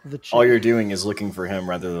like the all chicken. you're doing is looking for him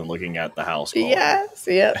rather than looking at the house. quality. Yes.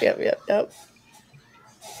 Yep.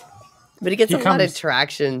 But he gets He a lot of comes-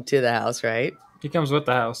 traction to the house, right? He comes with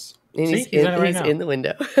the house. And See? he's He's in it right he's now. in the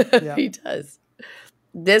window. Yeah. He does.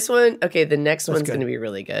 This one, okay, the next That's one's good. going to be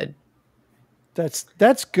really good. That's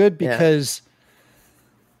good Yeah.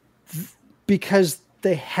 because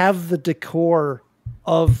they have the decor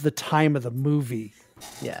of the time of the movie.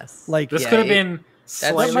 Yes. Like This Yeah, could have it- been That's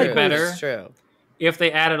slightly true. better That's true. if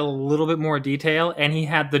they added a little bit more detail and he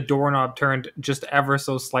had the doorknob turned just ever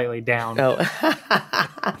so slightly down. Oh.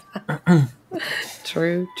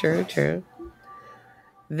 True.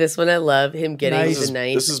 This one I love. Him getting Nice. the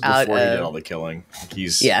knife This is out before he did of... all the killing. Like,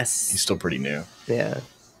 he's Yes. he's still pretty new. Yeah.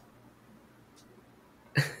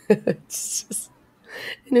 It's just...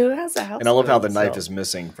 And who has a house? And I love how the phone, knife so- is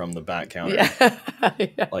missing from the back counter.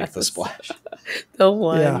 Yeah. Like the splash. The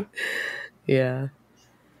one. Yeah. Yeah.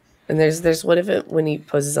 And there's one of it when he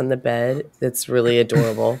poses on the bed that's really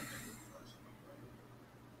adorable.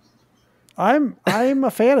 I'm a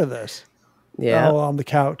fan of this. Yeah. Oh, on the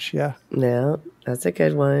couch. Yeah. No, that's a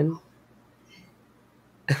good one.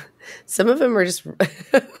 Some of them are just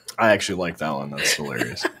I actually like that one. That's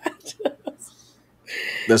hilarious.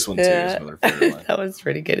 This one too Yeah. is another favorite one. That was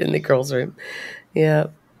pretty good in the girls' room. Yeah.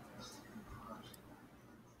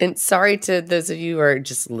 And sorry to those of you who are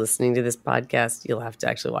just listening to this podcast, you'll have to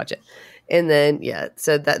actually watch it. And then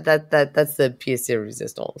so that's the pièce de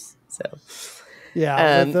résistance. So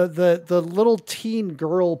Yeah. The little teen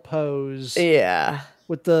girl pose yeah.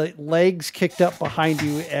 with the legs kicked up behind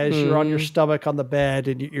you as you're on your stomach on the bed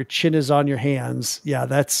and your chin is on your hands. Yeah,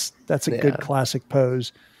 that's a good classic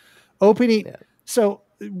pose. Opening. Yeah. So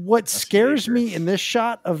what scares dangerous. me in this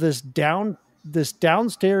shot of this down this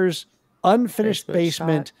downstairs unfinished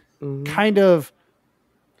basement kind of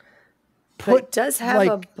but it does have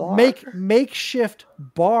a bar. makeshift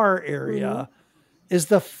bar area is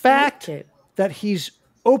the fact that he's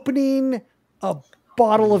opening a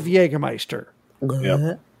bottle of Jägermeister.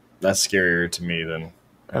 Yep. That's scarier to me than...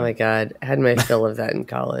 Oh my God. I had my fill of that in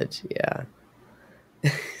college. Yeah.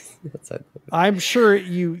 I'm sure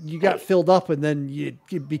you got filled up and then you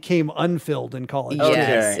became unfilled in college.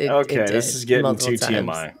 Yes, okay. This is getting too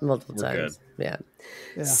TMI. Multiple times. Good.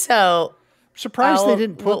 Yeah. So... Surprised they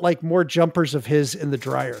didn't put like more jumpers of his in the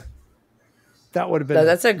dryer. That would have been.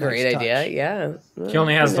 That's a great idea. Yeah. He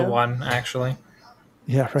only has the one, actually.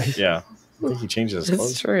 Yeah. Right. Yeah. I think he changes his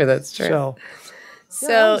clothes. That's true.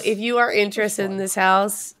 So if you are interested in this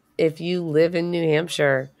house, if you live in New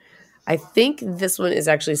Hampshire, I think this one is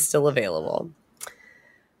actually still available.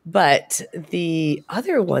 But the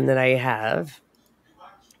other one that I have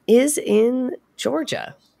is in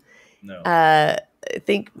Georgia. No. I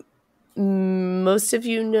think most of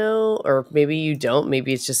you know, or maybe you don't.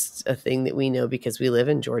 Maybe it's just a thing that we know because we live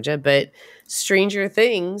in Georgia. But Stranger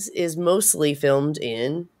Things is mostly filmed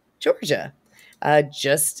in Georgia,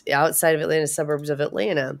 just outside of Atlanta, suburbs of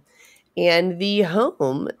Atlanta. And the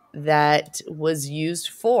home that was used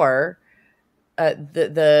for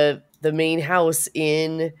the main house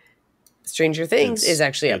in Stranger Things is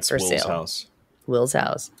actually up for sale. Will's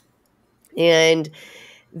house. And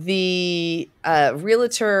the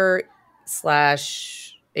realtor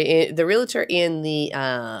and the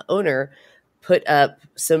owner put up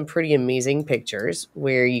some pretty amazing pictures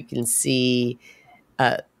where you can see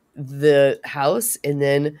the house and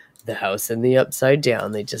then the house in the upside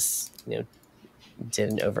down. They just did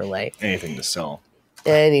an overlay. Anything to sell.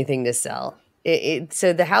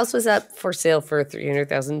 So the house was up for sale for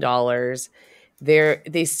 $300,000.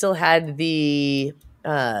 They still had the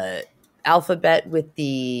alphabet with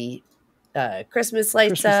the Christmas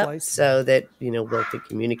lights up so that Will could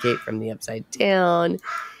communicate from the upside down,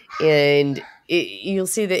 and you'll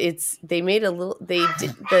see that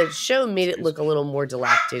the show made it look a little more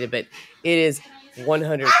dilapidated, but it is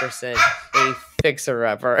 100% a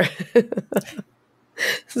fixer-upper.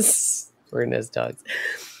 We're in those dogs.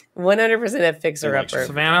 100% a fixer-upper.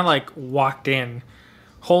 Savannah walked in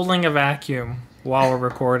holding a vacuum while we're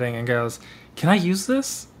recording and goes, "Can I use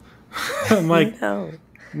this?" I'm like,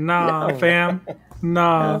 no, fam.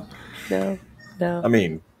 No. I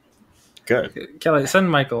mean, good. Kelly, send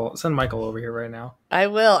Michael over here right now. I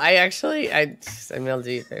will. I'm going to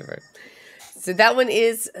do you a favor. So that one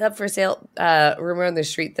is up for sale. Rumor on the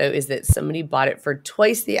street, though, is that somebody bought it for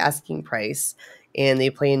twice the asking price, and they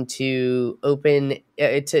plan to open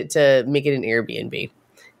to make it an Airbnb.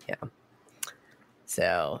 Yeah.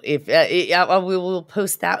 So if we will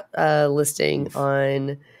post that listing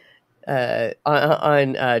on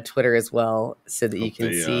Twitter as well, so that you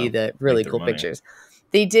can see the really cool pictures.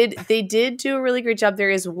 They did do a really great job.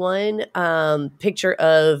 There is one picture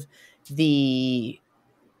of the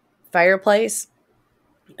fireplace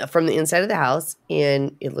from the inside of the house,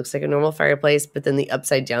 and it looks like a normal fireplace, but then the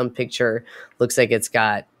upside down picture looks like it's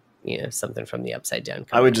got something from the upside down.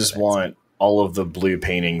 I would just want all of the blue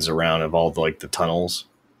paintings around of all the thtunnels,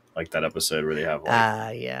 like that episode where they have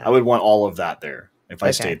yeah. I would want all of that there. If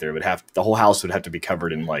I stayed there, the whole house would have to be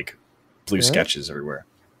covered in blue sketches everywhere.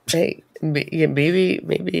 Hey, maybe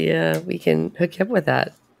we can hook you up with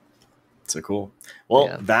that. So cool.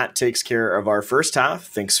 Well, that takes care of our first half.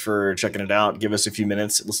 Thanks for checking it out. Give us a few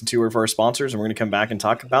minutes, listen to word for our sponsors, and we're going to come back and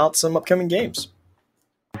talk about some upcoming games.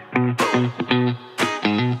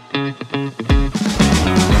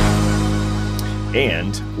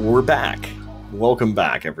 And we're back. Welcome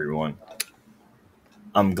back, everyone.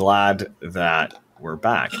 I'm glad that we're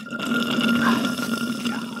back.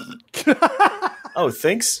 Oh,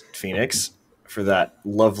 thanks, Phoenix, for that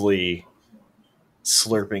lovely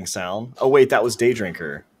slurping sound. Oh, wait, that was Day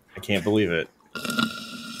Drinker. I can't believe it.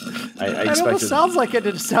 I expected. It almost sounds like it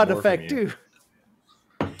did a sound effect, too.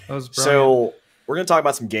 That was brilliant. So, we're going to talk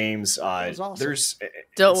about some games. Awesome.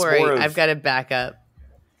 Don't worry, I've got it back up.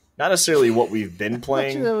 Not necessarily what we've been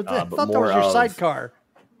playing, but that more was your of sidecar.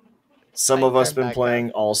 Some of us been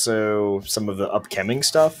playing, also some of the upcoming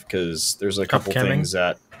stuff, because there's a couple things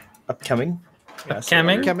that... Upcoming?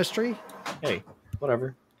 Upcoming? Chemistry? Hey,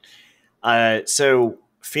 whatever. So,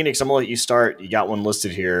 Phoenix, I'm going to let you start. You got one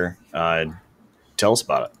listed here. Tell us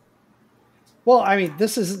about it. Well, I mean,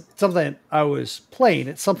 this isn't something I was playing.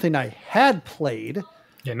 It's something I had played.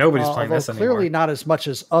 Yeah, nobody's playing this anymore. Clearly not as much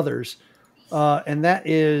as others. And that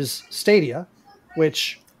is Stadia,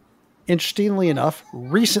 which, interestingly enough,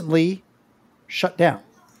 recently shut down.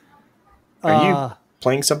 Are you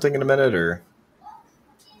playing something in a minute, or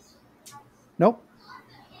Nope.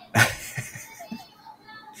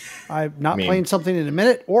 I'm not playing something in a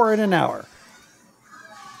minute or in an hour.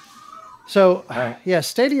 So, yeah,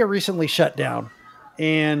 Stadia recently shut down,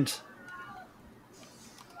 and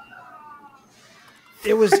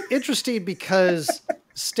it was interesting because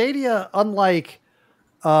Stadia, unlike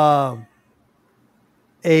something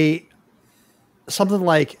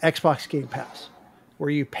like Xbox Game Pass,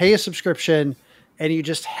 where you pay a subscription and you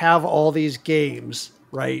just have all these games,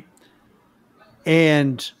 right?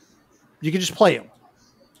 And you can just play them.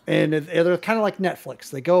 And they're kind of like Netflix.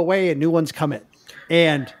 They go away and new ones come in.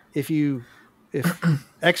 And if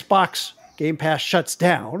Xbox Game Pass shuts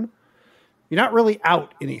down, you're not really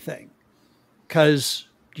out anything because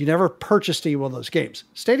you never purchased any one of those games.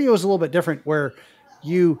 Stadia was a little bit different where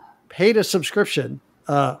you paid a subscription.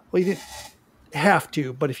 Well, you didn't have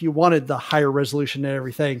to, but if you wanted the higher resolution and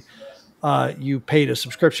everything, you paid a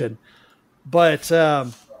subscription. But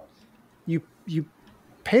you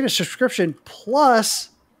paid a subscription plus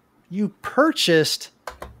you purchased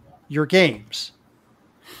your games,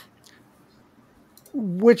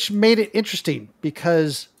 which made it interesting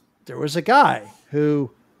because there was a guy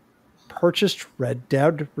who purchased Red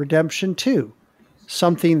Dead Redemption 2,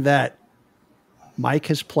 something that Mike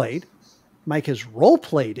has played, Mike has role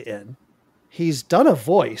played in. He's done a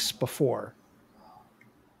voice before.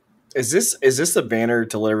 Is this the banner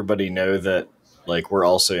to let everybody know that like we're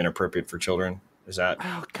also inappropriate for children? Is that?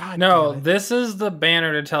 Oh God! No, this is the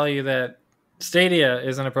banner to tell you that Stadia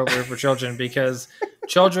is inappropriate for children because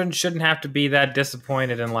children shouldn't have to be that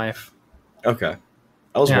disappointed in life. Okay,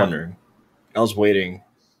 I was wondering. I was waiting,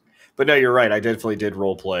 but no, you're right. I definitely did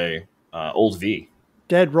role play Old V.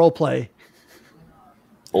 Dead role play.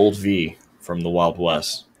 Old V from the Wild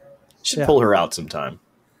West. Should pull her out sometime.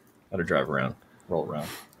 Let her drive around, roll around,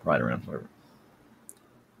 ride around, whatever.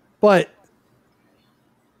 But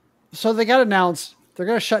so they got announced they're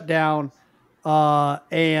going to shut down,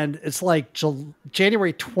 and it's like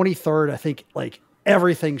January 23rd. I think like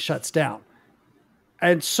everything shuts down,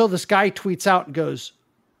 and so this guy tweets out and goes,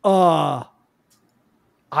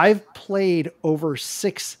 "I've played over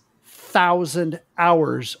 6,000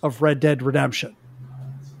 hours of Red Dead Redemption.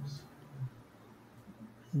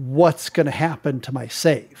 What's going to happen to my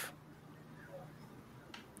save?"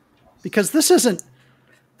 Because that's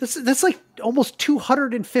like almost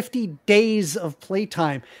 250 days of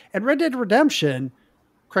playtime. And Red Dead Redemption,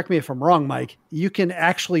 correct me if I'm wrong, Mike, you can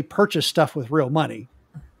actually purchase stuff with real money.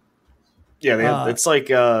 Yeah, it's like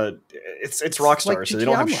it's Rockstar, like so they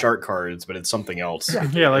don't have Online. Shark cards, but it's something else.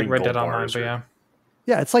 Yeah, like Red Dead Online, but yeah.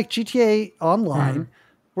 Yeah, it's like GTA Online,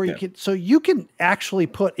 where you can actually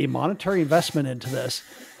put a monetary investment into this.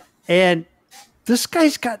 And this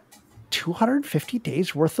guy's got 250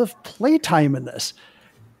 days worth of playtime in this.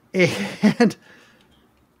 And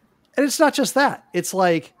it's not just that. It's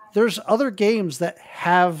like there's other games that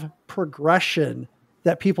have progression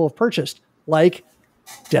that people have purchased, like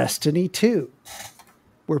Destiny 2,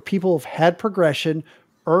 where people have had progression,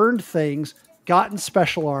 earned things, gotten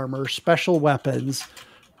special armor, special weapons,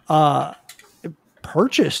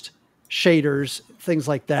 purchased shaders, things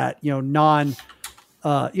like that,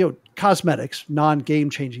 cosmetics, non-game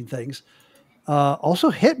changing things.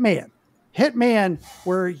 Also Hitman,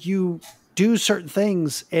 where you do certain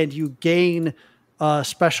things and you gain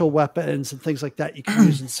special weapons and things like that you can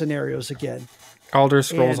use in scenarios again. Elder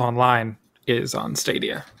Scrolls Online is on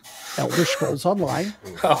Stadia. Elder Scrolls Online.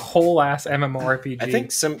 A whole ass MMORPG. I think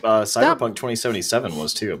Cyberpunk 2077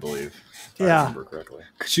 was too, I believe. If I remember correctly.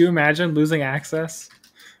 Could you imagine losing access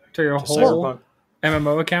to your whole Cyberpunk.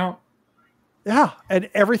 MMO account? Yeah, and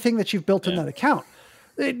everything that you've built in that account.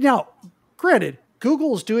 Now, granted,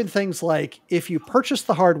 Google's doing things like if you purchase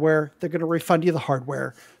the hardware, they're going to refund you the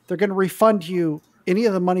hardware. They're going to refund you any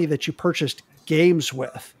of the money that you purchased games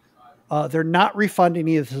with. They're not refunding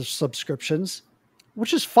any of the subscriptions,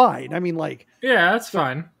 which is fine. I mean, yeah, that's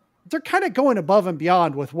fine. They're kind of going above and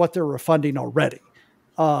beyond with what they're refunding already.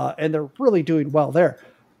 And they're really doing well there.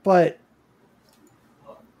 But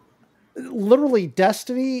literally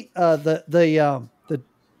Destiny, the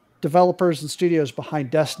developers and studios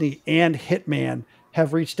behind Destiny and Hitman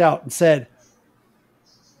have reached out and said,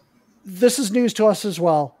 this is news to us as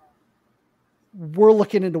well. We're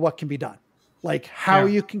looking into what can be done. Like how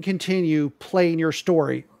you can continue playing your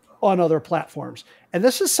story on other platforms. And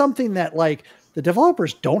this is something that the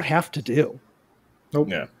developers don't have to do. Nope.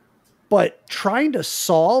 Yeah. But trying to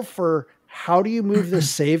solve for how do you move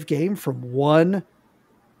this save game from one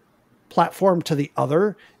platform to the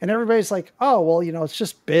other, and everybody's like, oh, well, it's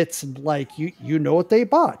just bits, and you know what they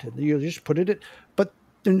bought, and you just put it in. But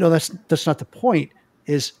no, that's not the point.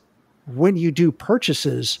 Is when you do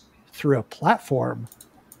purchases through a platform,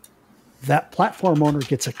 that platform owner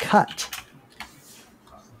gets a cut.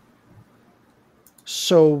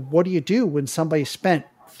 So what do you do when somebody spent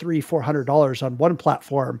 $300-400 on one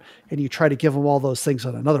platform and you try to give them all those things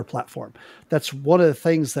on another platform? That's one of the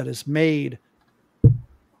things that has made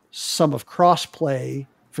some of crossplay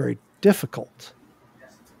very difficult.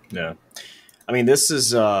 Yeah. I mean, this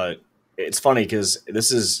is, it's funny because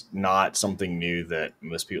this is not something new that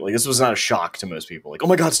most people, like, this was not a shock to most people. Like, oh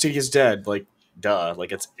my God, Stadia's dead. Like, duh.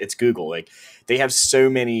 Like, it's Google. Like, they have so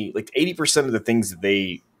many, like 80% of the things that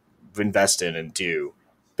they invest in and do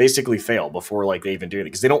basically fail before like they even do it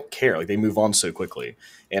because they don't care. Like, they move on so quickly.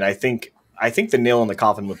 And I think the nail in the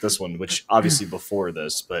coffin with this one, which obviously before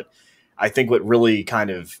this, but I think what really kind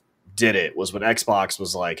of did it was when Xbox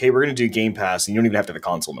was like, hey, we're going to do Game Pass and you don't even have to have a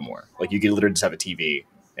console no more. Like, you could literally just have a TV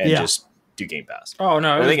and just do Game Pass. Oh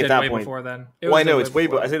no, I think at that point before then. Well, I know it's way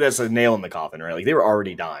before. I think that's a nail in the coffin, right? Like, they were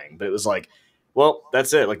already dying, but it was like, well,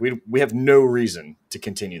 that's it. Like, we have no reason to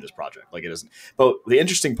continue this project. Like, it isn't. But the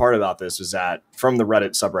interesting part about this was that from the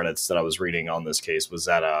Reddit subreddits that I was reading on this case was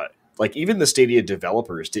that like, even the Stadia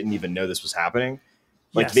developers didn't even know this was happening.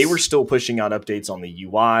 Like, they were still pushing out updates on the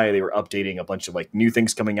UI. They were updating a bunch of like new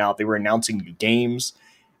things coming out. They were announcing new games.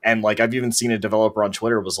 And like, I've even seen a developer on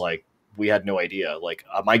Twitter was like, we had no idea. Like,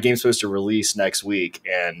 my game's supposed to release next week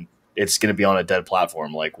and it's going to be on a dead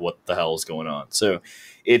platform. Like, what the hell is going on? So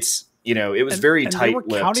it's, you know, it was very tight-lipped.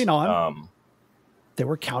 They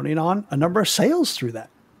were counting on a number of sales through that.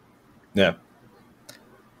 Yeah.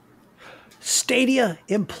 Stadia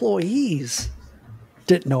employees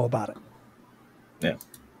didn't know about it. Yeah.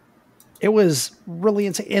 It was really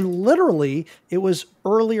insane. And literally, it was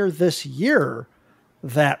earlier this year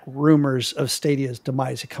that rumors of Stadia's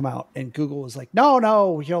demise had come out. And Google was like,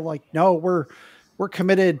 no, you know, like, no, we're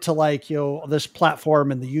committed to, like, you know, this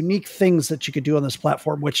platform and the unique things that you could do on this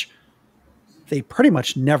platform, which they pretty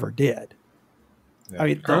much never did. Yeah. I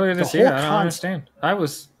mean, earlier this year, I don't understand. I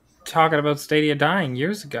was talking about Stadia dying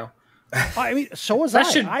years ago. I mean, so was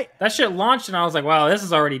that shit launched and I was like, wow, this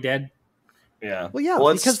is already dead. Yeah. Well, yeah,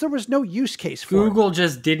 because there was no use case for Google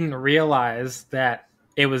just didn't realize that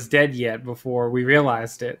it was dead yet before we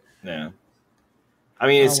realized it. Yeah. I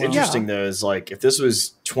mean, it's interesting, though, is like, if this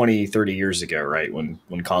was 20, 30 years ago, right, when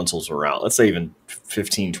consoles were out, let's say even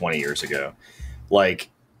 15, 20 years ago,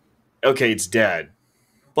 like, okay, it's dead,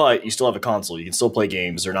 but you still have a console. You can still play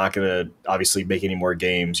games. They're not going to obviously make any more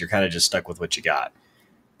games. You're kind of just stuck with what you got.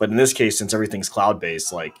 But in this case, since everything's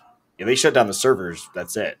cloud-based, like, if they shut down the servers,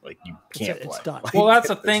 that's it. Like, you can't play. It's done. Well, that's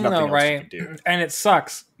the thing, though, right? And it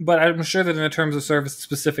sucks. But I'm sure that in the terms of service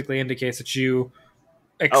specifically indicates that you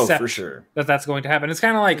accept for sure that's going to happen. It's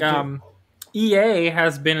kind of like EA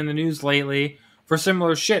has been in the news lately for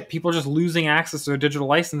similar shit. People just losing access to their digital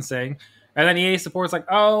licensing. And then EA support's like,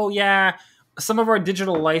 oh, yeah, some of our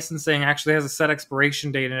digital licensing actually has a set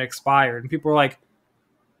expiration date and it expired. And people are like,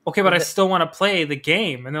 okay, but I still want to play the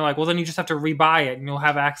game. And they're like, well, then you just have to rebuy it and you'll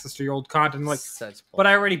have access to your old content. Like, but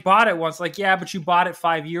I already bought it once. Like, yeah, but you bought it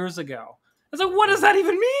 5 years ago. I was like, what does that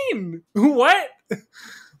even mean? What?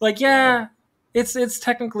 Like, yeah, it's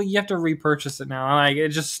technically, you have to repurchase it now. Like,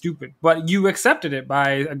 it's just stupid. But you accepted it by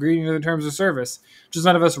agreeing to the terms of service. Just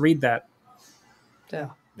none of us read that. Yeah.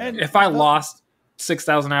 And if I lost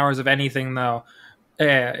 6,000 hours of anything, though,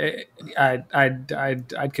 I'd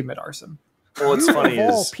commit arson. Well, what's funny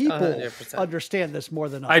is people 100%. Understand this more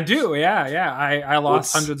than others. I do, yeah. I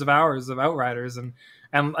lost hundreds of hours of Outriders, and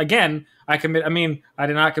again, I did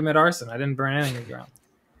not commit arson. I didn't burn anything to the ground.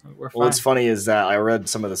 We're fine. Well, what's funny is that I read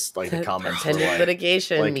some of this, like, the comments. Pretending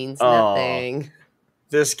litigation means nothing.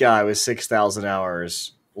 This guy with 6,000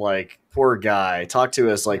 hours, like, poor guy. Talk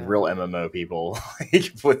to us like real MMO people,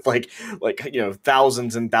 like, with like you know,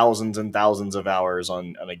 thousands and thousands and thousands of hours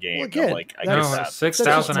on a game. Well, again, like, I guess that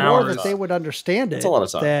 6,000 hours. That they would understand it. It's a lot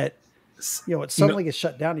of time. That, you know, it suddenly gets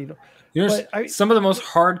shut down. Some of the most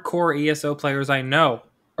hardcore ESO players I know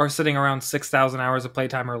are sitting around 6,000 hours of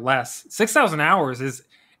playtime or less. 6,000 hours is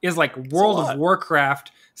like World of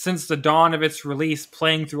Warcraft since the dawn of its release,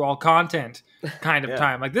 playing through all content kind of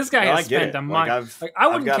time. Like, this guy has spent the money. Like, I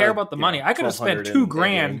wouldn't care about the money. I could have spent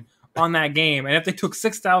 $2,000 on that game, and if they took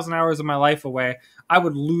 6,000 hours of my life away, I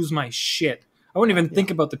would lose my shit. I wouldn't even think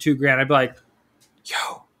about the $2,000. I'd be like,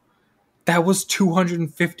 yo, that was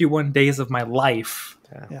 251 days of my life.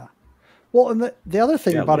 Yeah. Well, and the other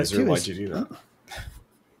thing about it too is, you do that?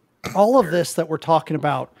 all of this that we're talking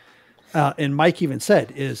about, and Mike even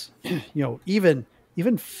said, is, you know, even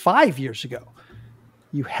 5 years ago,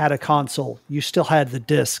 you had a console, you still had the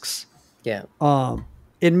discs. Yeah.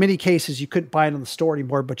 In many cases, you couldn't buy it on the store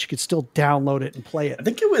anymore, but you could still download it and play it. I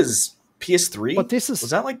think it was PS3? But was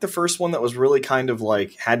that like the first one that was really kind of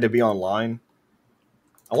like had to be online?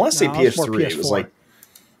 I want to say PS3. It was like,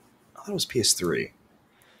 I thought it was PS3.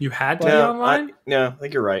 You had to be online? I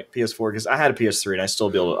think you're right. PS4, because I had a PS3 and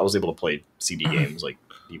I was able to play CD games like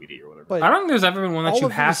DVD or whatever. But I don't think there's ever been one that you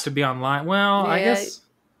have to be online. Well, I guess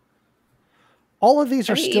all of these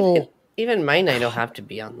are still even mine. I don't have to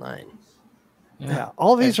be online. Yeah,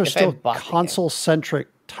 all of these are still console-centric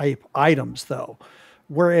type items, though.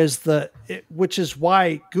 Whereas which is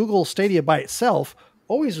why Google Stadia by itself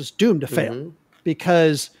always was doomed to fail,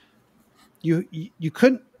 because you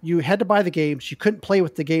had to buy the games. You couldn't play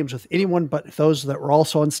with the games with anyone but those that were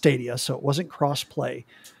also on Stadia, so it wasn't cross-play.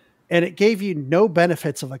 And it gave you no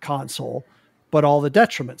benefits of a console, but all the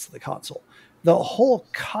detriments of the console. The whole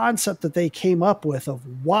concept that they came up with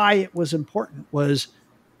of why it was important was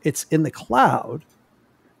it's in the cloud.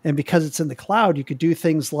 And because it's in the cloud, you could do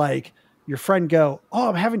things like your friend go, "Oh,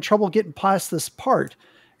 I'm having trouble getting past this part."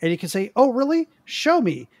 And you can say, "Oh, really? Show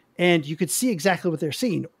me." And you could see exactly what they're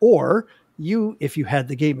seeing. Or you, if you had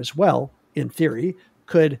the game as well, in theory,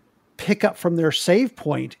 could pick up from their save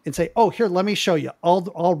point and say, "Oh, here, let me show you.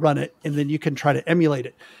 I'll run it." And then you can try to emulate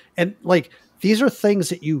it. And like, these are things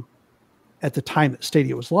that you, at the time that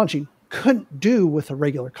Stadia was launching, couldn't do with a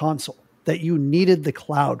regular console, that you needed the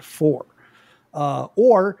cloud for.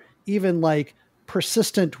 Or even like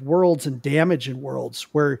persistent worlds and damage in worlds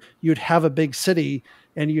where you'd have a big city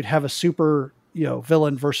and you'd have a super,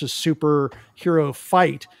 villain versus superhero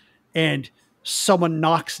fight, and someone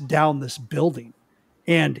knocks down this building.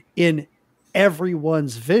 And in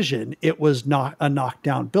everyone's vision, it was not a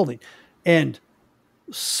knockdown building. And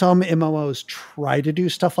some MMOs try to do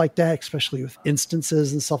stuff like that, especially with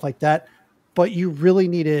instances and stuff like that. But you really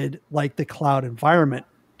needed like the cloud environment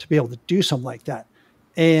to be able to do something like that.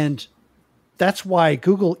 And that's why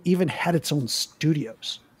Google even had its own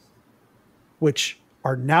studios, which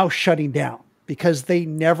are now shutting down because they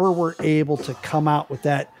never were able to come out with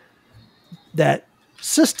that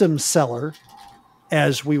system seller,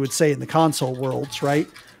 as we would say in the console worlds, right?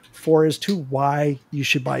 As to why you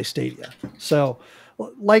should buy Stadia. So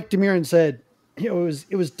like Demiran said, it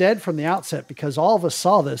was dead from the outset because all of us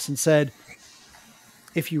saw this and said,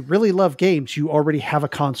 if you really love games, you already have a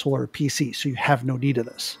console or a PC, so you have no need of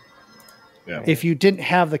this. Yeah. If you didn't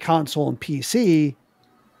have the console and PC,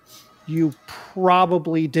 you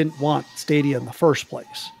probably didn't want Stadia in the first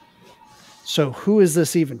place. So who is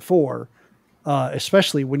this even for?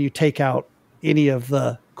 Especially when you take out any of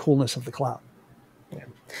the coolness of the cloud. Yeah.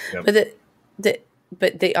 Yep.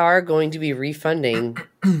 But they are going to be refunding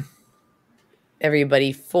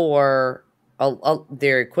everybody for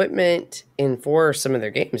their equipment and for some of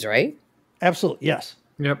their games, right? Absolutely, yes.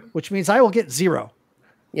 Yep. Which means I will get zero.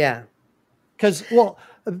 Yeah. Because,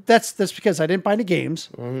 that's because I didn't buy any games.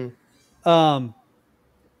 Mm-hmm. I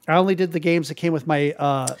only did the games that came with my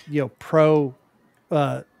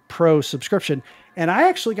pro subscription, and I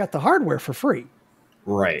actually got the hardware for free.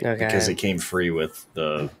 Right, okay. Because it came free with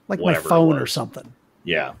the my phone or something.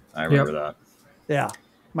 Yeah, I remember that. Yeah,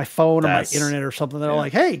 my phone or my internet or something. They're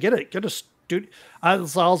like, "Hey, get a studio." I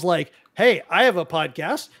was like, "Hey, I have a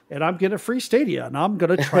podcast and I'm getting a free Stadia and I'm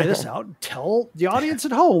going to try this out and tell the audience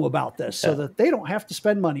at home about this so that they don't have to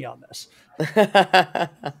spend money on this."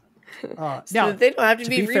 Now, that they don't have to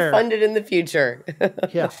be refunded in the future.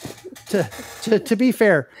 Yeah. To be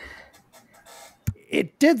fair,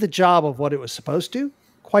 it did the job of what it was supposed to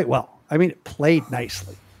quite well. I mean, it played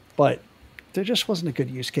nicely, but there just wasn't a good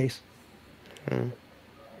use case. What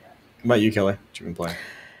about you, Kelly? What you been playing?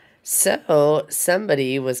 So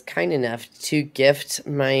somebody was kind enough to gift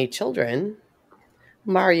my children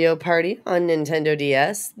Mario Party on Nintendo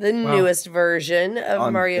DS, the newest version of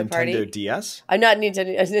on Mario Nintendo Party. Nintendo DS? I'm not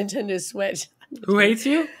Nintendo Switch. Who hates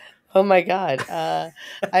you? Oh my God.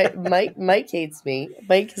 Mike hates me.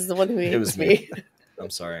 Mike is the one who hates me. I'm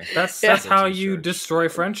sorry. That's how you destroy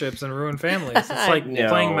friendships and ruin families. It's like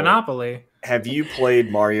playing Monopoly. Have you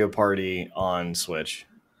played Mario Party on Switch?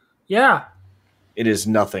 Yeah. It is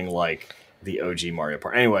nothing like the OG Mario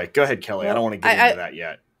Party. Anyway, go ahead, Kelly. I don't want to get into that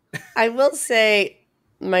yet. I will say,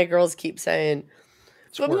 my girls keep saying,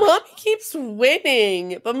 Mommy keeps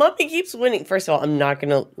winning. But Mommy keeps winning. First of all, I'm not going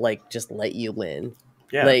to just let you win.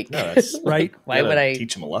 Yeah, no, that's right. Why would I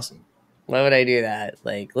teach them a lesson? Why would I do that?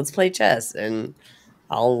 Let's play chess and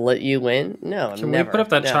I'll let you win. No, Can never. we put up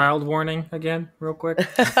that child warning again, real quick?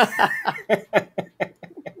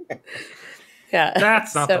 Yeah,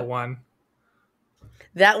 that's not the one.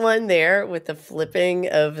 That one there with the flipping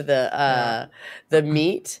of the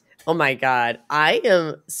meat. Oh my God, I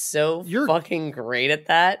am you're fucking great at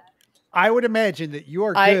that. I would imagine that you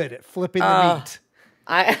are good at flipping the meat.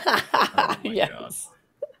 Oh my God.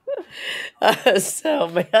 So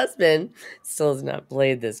my husband still has not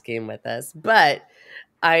played this game with us, but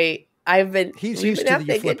I've been He's we've used been to having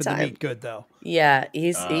you a good flipping the time. meat good though. Yeah,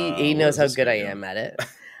 he What knows is how this good I game? am at it.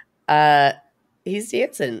 He's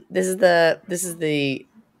dancing. This is the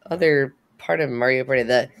other part of Mario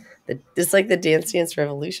Party. It's like the Dance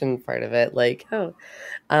Revolution part of it. Like,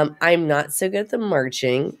 I'm not so good at the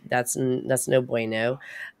marching. That's no bueno.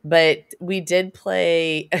 But we did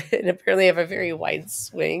play, and apparently I have a very wide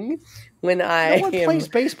swing when I No one plays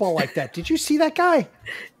baseball like that. Did you see that guy?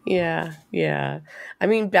 Yeah. I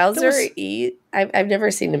mean, Bowser, I've never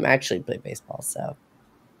seen him actually play baseball, so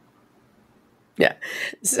yeah.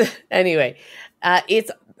 So, anyway,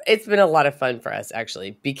 it's been a lot of fun for us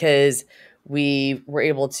actually because we were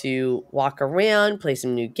able to walk around, play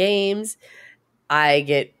some new games. I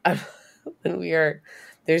get when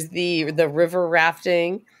there's the river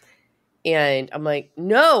rafting, and I'm like,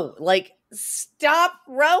 no, like stop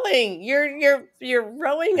rowing. You're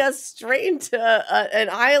rowing us straight into an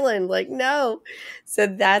island. Like, no. So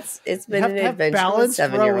it's been an have adventure balanced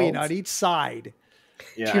with rowing 7-year-olds. on each side.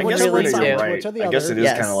 Yeah, I People guess really Bruno, do. you're Which right. are the I guess other? it is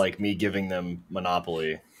Yes. kind of like me giving them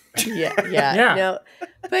Monopoly. Yeah. Yeah. No,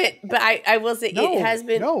 but I will say No, it has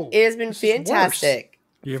been no, fantastic.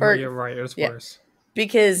 You're right. It's yeah. worse.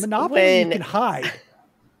 Because Monopoly, you can hide.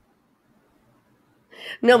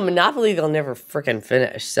 No, Monopoly they'll never freaking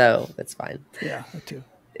finish, so that's fine. Yeah, that too.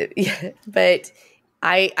 Yeah, but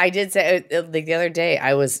I did say like the other day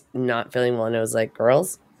I was not feeling well and I was like,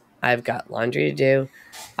 girls, I've got laundry to do.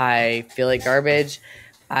 I feel like garbage.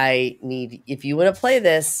 If you want to play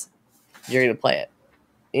this, you're gonna play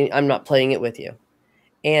it. I'm not playing it with you.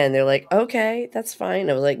 And they're like, okay, that's fine.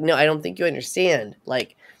 I was like, no, I don't think you understand.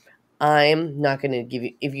 Like, I'm not gonna give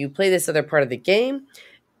you if you play this other part of the game,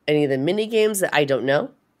 any of the mini games that I don't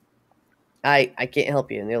know, I can't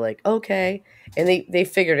help you. And they're like, okay. And they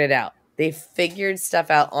figured it out. They figured stuff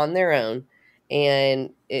out on their own.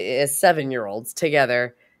 And as 7-year-olds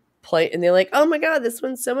together play. And they're like, oh my God, this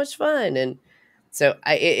one's so much fun. And so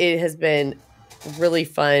it has been really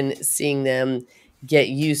fun seeing them get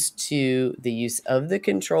used to the use of the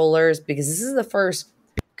controllers because this is the first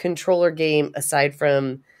controller game aside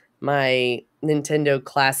from my Nintendo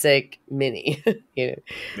Classic Mini,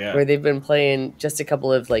 where they've been playing just a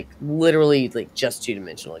couple of literally just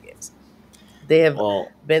 2-dimensional games. They have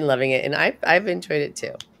been loving it, and I've enjoyed it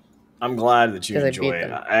too. I'm glad that you enjoy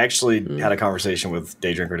it. I actually had a conversation with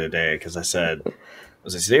Day Drinker today because I said,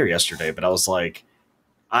 was it today or yesterday? But I was like,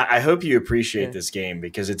 I hope you appreciate this game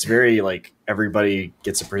because it's very everybody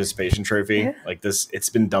gets a participation trophy. Yeah. Like this, it's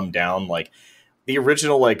been dumbed down. Like the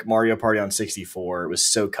original Mario Party on 64 was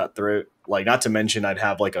so cutthroat. Like not to mention I'd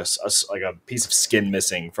have a piece of skin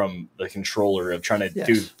missing from the controller of trying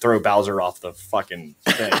to throw Bowser off the fucking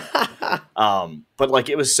thing. But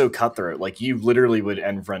it was so cutthroat. Like you literally would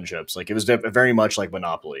end friendships. Like it was very much like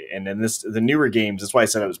Monopoly. And then the newer games, that's why I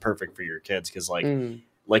said it was perfect for your kids because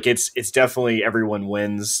it's definitely everyone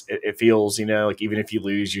wins. It feels, even if you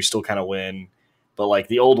lose, you still kind of win. But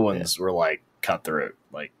the old ones were cutthroat.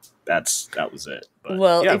 That was it. But,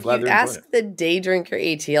 well, if you ask the Day Drinker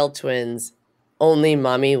ATL twins, only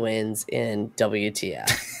mommy wins in WTF.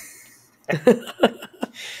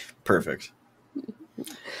 Perfect.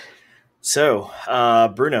 So,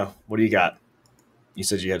 Bruno, what do you got? You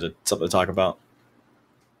said you had something to talk about.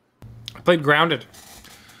 I played Grounded.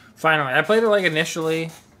 Finally, I played it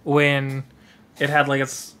initially when it had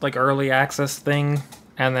its early access thing,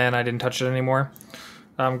 and then I didn't touch it anymore.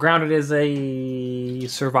 Grounded is a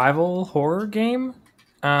survival horror game,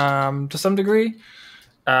 to some degree,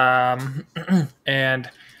 and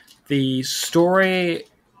the story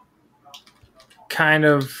kind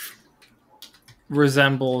of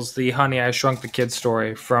resembles the Honey, I Shrunk the Kids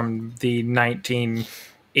story from the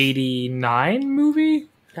 1989 movie.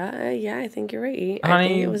 Yeah, I think you're right.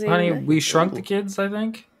 Honey, We Shrunk the Kids, I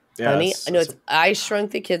think. Yeah, Honey, it's I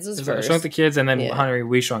Shrunk the Kids was first. Shrunk the Kids, and then Honey,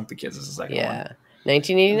 We Shrunk the Kids is the second one. Yeah,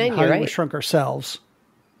 1989. You're right. We Shrunk Ourselves.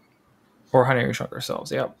 Or Honey, We Shrunk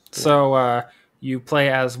Ourselves. Yep. Yeah. So you play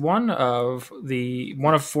as one of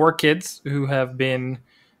 4 kids who have been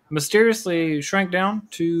mysteriously shrank down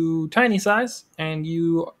to tiny size, and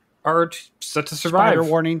you are set to survive. Spider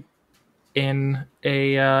warning. In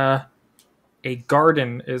a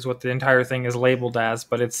garden is what the entire thing is labeled as,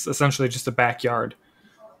 but it's essentially just a backyard.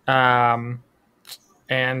 The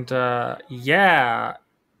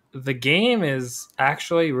game is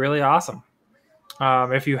actually really awesome.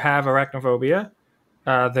 If you have arachnophobia,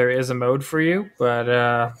 there is a mode for you, but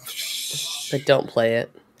don't play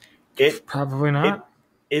it. Probably not.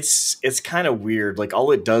 it's kind of weird. Like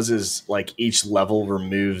all it does is like each level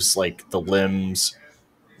removes like the limbs,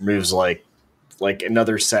 removes like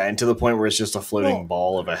another set, and to the point where it's just a floating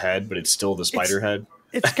ball of a head, but it's still the spider head.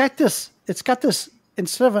 It's got this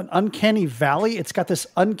instead of an uncanny valley, it's got this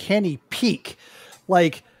uncanny peak.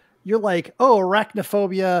 Like you're like, oh,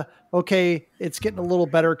 arachnophobia. Okay, it's getting a little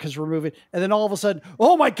better because we're moving. And then all of a sudden,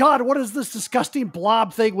 oh my God, what is this disgusting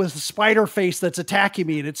blob thing with the spider face that's attacking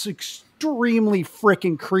me? And it's extremely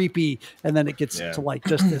freaking creepy. And then it gets to like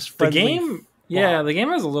just this friendly. The game, the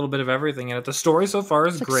game has a little bit of everything in it. The story so far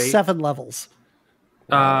is great. 7 levels.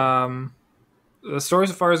 The story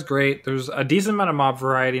so far is great. There's a decent amount of mob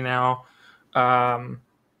variety now. The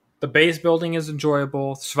base building is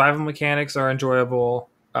enjoyable. Survival mechanics are enjoyable.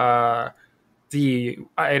 The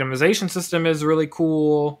itemization system is really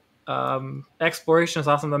cool. Exploration is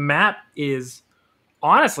awesome. The map is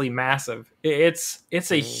honestly massive. It's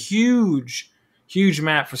a huge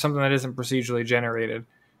map for something that isn't procedurally generated,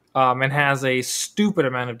 and has a stupid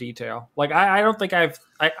amount of detail. Like I don't think I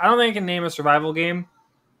can name a survival game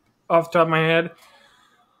off the top of my head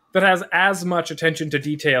that has as much attention to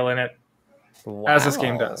detail in it as this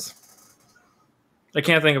game does. I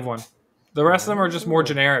can't think of one. The rest of them are just more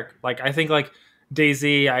generic. Like I think like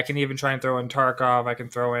DayZ, I can even try and throw in Tarkov. I can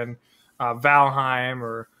throw in Valheim,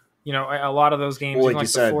 or a lot of those games. Well, like you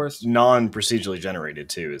said, non-procedurally generated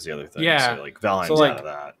too is the other thing. Yeah, so like Valheim's out of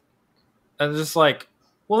that. And just like,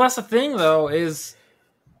 well, that's the thing though is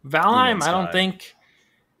Valheim. I don't think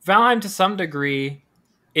Valheim to some degree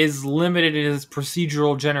is limited in its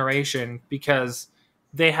procedural generation because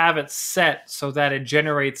they have it set so that it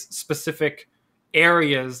generates specific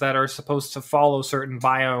areas that are supposed to follow certain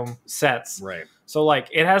biome sets. Right. So like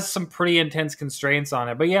it has some pretty intense constraints on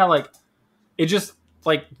it. But yeah, like it just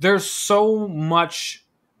like there's so much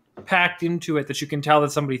packed into it that you can tell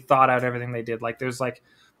that somebody thought out everything they did. Like there's like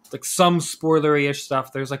some spoilery-ish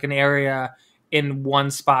stuff. There's like an area in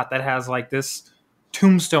one spot that has like this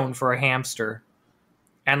tombstone for a hamster.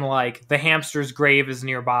 And like the hamster's grave is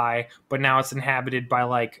nearby, but now it's inhabited by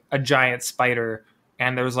like a giant spider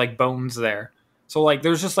and there's like bones there. So like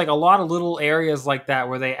there's just like a lot of little areas like that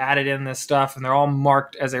where they added in this stuff and they're all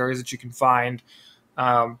marked as areas that you can find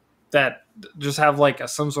that just have like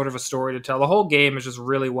some sort of a story to tell. The whole game is just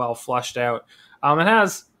really well fleshed out. It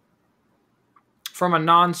has, from a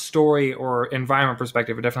non-story or environment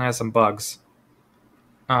perspective, it definitely has some bugs.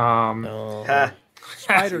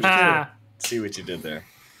 Spiders too. See what you did there.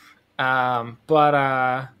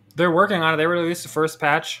 But they're working on it. They released the first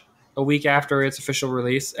patch a week after its official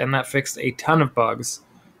release, and that fixed a ton of bugs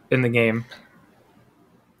in the game.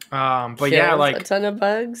 But killed yeah, like a ton of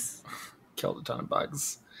bugs. Killed a ton of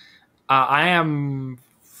bugs. I am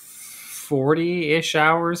 40-ish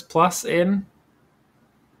hours plus in.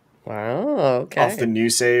 Wow. Okay. Off the new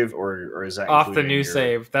save, or is that off the new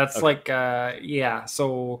save? That's okay. Like yeah.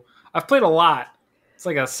 So I've played a lot. It's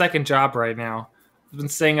like a second job right now. I've been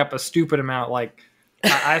staying up a stupid amount. Like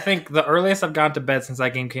I think the earliest I've gone to bed since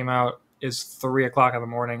that game came out is 3:00 in the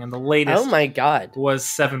morning, and the latest, oh my God, was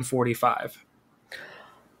 7:45.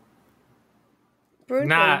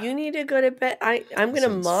 Bruno, you need to go to bed. I'm gonna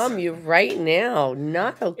mom you right now.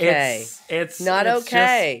 Not okay. It's not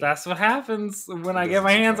okay. That's what happens when I get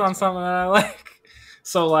my hands on something that I like.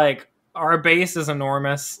 So like our base is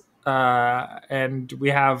enormous, and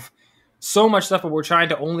we have so much stuff, but we're trying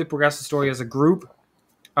to only progress the story as a group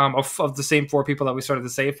of the same 4 people that we started the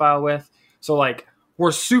save file with. So like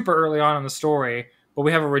we're super early on in the story, but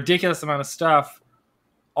we have a ridiculous amount of stuff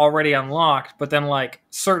already unlocked, but then like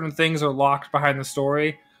certain things are locked behind the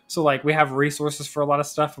story. So like we have resources for a lot of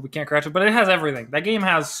stuff, but we can't crash it. But it has everything. That game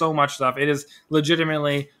has so much stuff. It is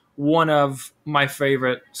legitimately one of my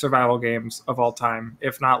favorite survival games of all time.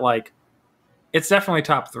 If not like, it's definitely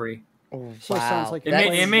top 3. Oh, so wow. It sounds like it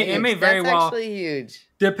may very well. That's actually huge.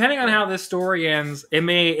 Depending on how this story ends, it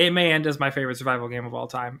may end as my favorite survival game of all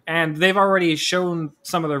time. And they've already shown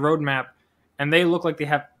some of their roadmap, and they look like they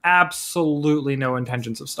have absolutely no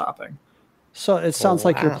intentions of stopping. So it sounds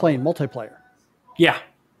like you're playing multiplayer. Yeah.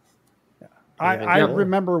 I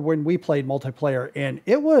remember when we played multiplayer, and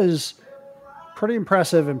it was pretty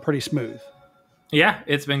impressive and pretty smooth. Yeah,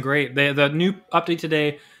 it's been great. The new update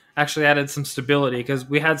today actually added some stability, because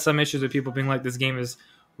we had some issues with people being like, this game is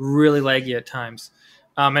really laggy at times.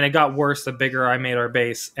 And it got worse the bigger I made our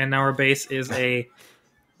base. And now our base is a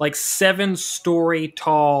like 7-story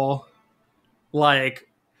tall, like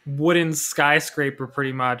wooden skyscraper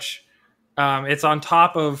pretty much. It's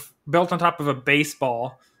built on top of a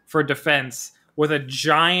baseball for defense, with a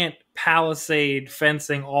giant palisade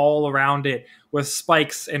fencing all around it with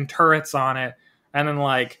spikes and turrets on it. And then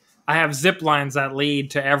like I have zip lines that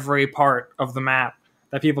lead to every part of the map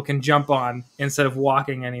that people can jump on instead of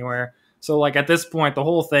walking anywhere. So like at this point, the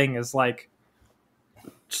whole thing is like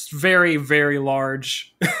just very, very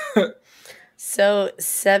large. So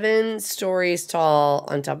 7 stories tall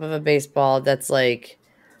on top of a baseball. That's like,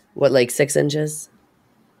 what, like 6 inches?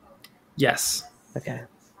 Yes. Okay.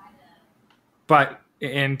 But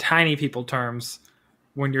in tiny people terms,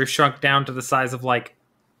 when you're shrunk down to the size of like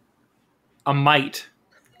a mite,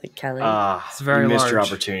 Like Kelly. it's very you missed large. your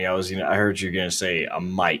opportunity. I heard you going to say a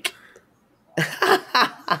mic,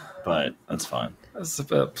 but that's fine.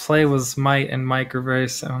 Play was might and Mike are very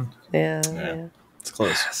sound. Yeah. It's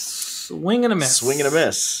close. Swing and a miss. Swing and a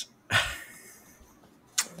miss. I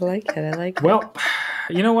like it. Well,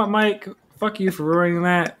 you know what, Mike? Fuck you for ruining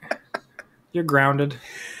that. You're grounded.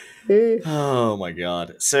 Oh my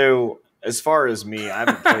god. So as far as me, I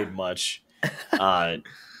haven't played much.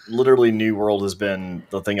 Literally New World has been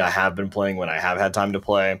the thing I have been playing when I have had time to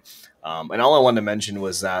play. And all I wanted to mention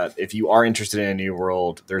was that if you are interested in a New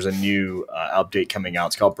World, there's a new update coming out.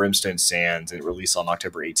 It's called Brimstone Sands, and it released on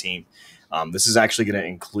October 18th. This is actually going to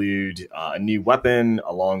include a new weapon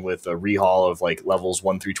along with a rehaul of like levels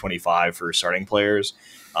 1 through 25 for starting players.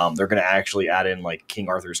 They're going to actually add in like King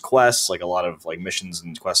Arthur's quests, like a lot of like missions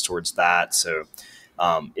and quests towards that. So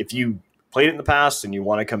if you played it in the past and you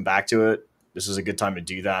want to come back to it, this is a good time to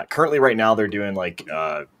do that. Currently, right now, they're doing like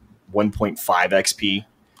 1.5 XP.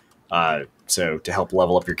 So to help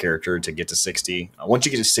level up your character to get to 60. Once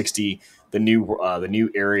you get to 60, the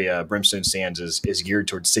new area, Brimstone Sands, is geared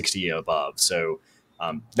towards 60 and above. So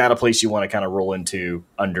not a place you want to kind of roll into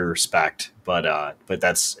under spec, but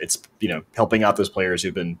it's helping out those players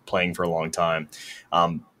who've been playing for a long time.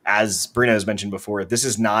 As Bruno has mentioned before, this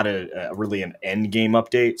is not really an end game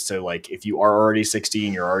update. So like if you are already 60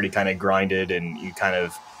 and you're already kind of grinded and you kind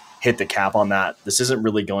of hit the cap on that, this isn't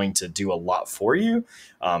really going to do a lot for you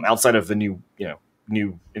outside of the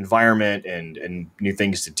new environment and new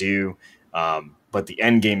things to do. But the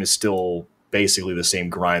end game is still basically the same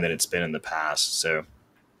grind that it's been in the past. So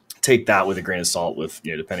take that with a grain of salt with,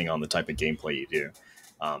 depending on the type of gameplay you do.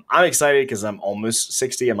 I'm excited because I'm almost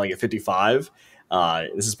 60. I'm like at 55.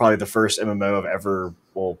 This is probably the first MMO I've ever,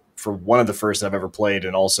 for one of the first that I've ever played,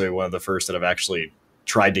 and also one of the first that I've actually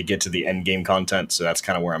tried to get to the end game content. So that's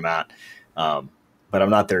kind of where I'm at. But I'm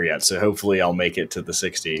not there yet. So hopefully I'll make it to the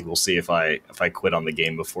 60. We'll see if I quit on the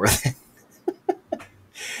game before then.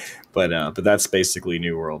 But that's basically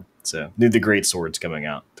New World. So the Great Sword's coming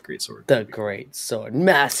out. The Great Sword. The Great Sword.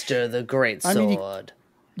 Master the Great Sword. I mean,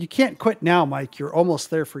 you can't quit now, Mike. You're almost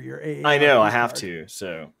there for your AA. I know. I have to.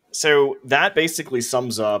 So that basically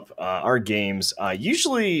sums up our games.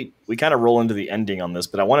 Usually we kind of roll into the ending on this,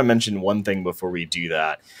 but I want to mention one thing before we do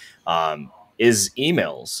that, is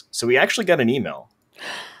emails. So we actually got an email.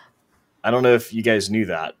 I don't know if you guys knew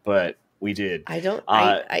that, but we did. I don't. So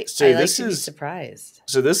I this like to is be surprised.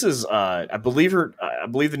 So this is, I believe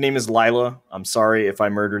the name is Lila. I'm sorry if I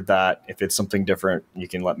murdered that. If it's something different, you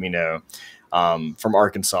can let me know. From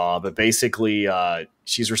Arkansas, but basically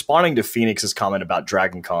she's responding to Phoenix's comment about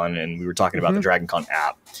Dragon Con, and we were talking about the Dragon Con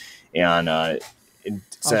app, and it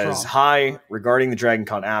says, "Hi, regarding the Dragon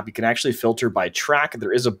Con app, you can actually filter by track.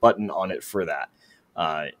 There is a button on it for that.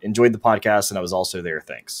 Enjoyed the podcast, and I was also there.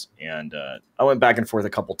 Thanks." And I went back and forth a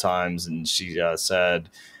couple times, and she said,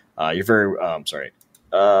 "You're very sorry.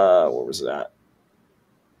 What was that?"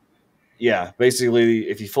 Yeah, basically,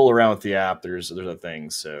 if you fool around with the app, there's a thing.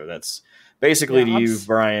 So that's basically to you,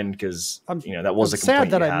 Brian, because that was a complaint sad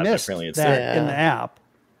that you had, I missed apparently it's that in the app.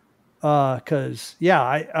 Because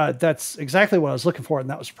that's exactly what I was looking for, and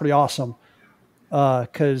that was pretty awesome.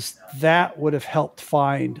 Because that would have helped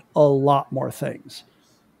find a lot more things.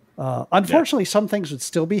 Unfortunately, some things would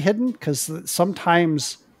still be hidden because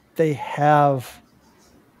sometimes they have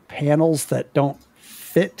panels that don't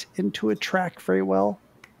fit into a track very well.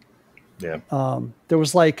 Yeah. There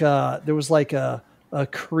was like a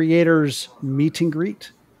creator's meet and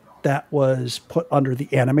greet that was put under the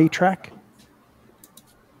anime track.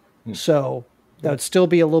 So that would still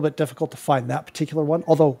be a little bit difficult to find that particular one,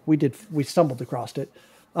 although we stumbled across it.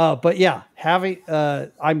 But yeah,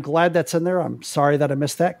 I'm glad that's in there. I'm sorry that I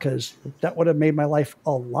missed that because that would have made my life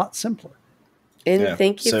a lot simpler. And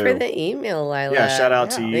thank you for the email, Lila. Yeah, shout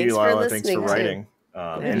out to you, Thanks Lila. Thanks for writing.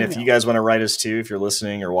 And if you guys want to write us too, if you're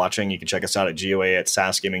listening or watching, you can check us out at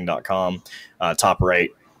GOA@sasgaming.com. Top right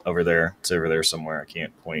over there. It's over there somewhere. I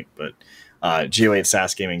can't point, but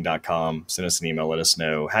GOA@sasgaming.com. Send us an email. Let us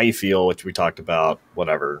know how you feel, which we talked about,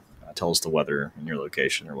 whatever. Tell us the weather in your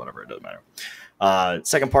location or whatever. It doesn't matter.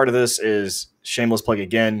 Second part of this is shameless plug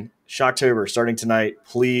again. Shocktober starting tonight.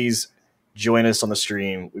 Please join us on the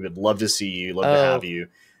stream. We would love to see you, love to have you.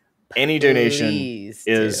 Any donation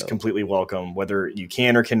is completely welcome, whether you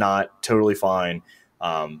can or cannot, totally fine.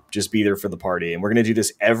 Just be there for the party. And we're going to do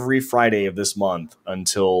this every Friday of this month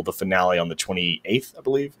until the finale on the 28th, I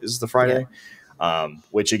believe, is the Friday.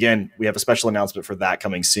 Which, again, we have a special announcement for that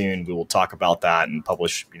coming soon. We will talk about that and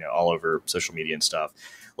publish, all over social media and stuff.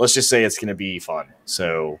 Let's just say it's going to be fun.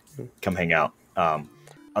 So come hang out.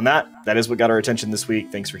 On that is what got our attention this week.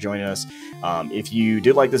 Thanks for joining us. If you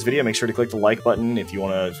did like this video, make sure to click the like button. If you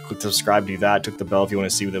want to click the subscribe, do that. Click the bell if you want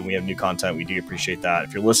to see that we have new content. We do appreciate that.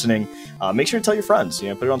 If you're listening, make sure to tell your friends.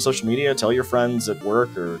 Put it on social media. Tell your friends at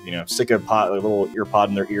work, or stick a little ear pod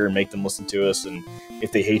in their ear and make them listen to us. And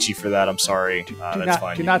if they hate you for that, I'm sorry. That's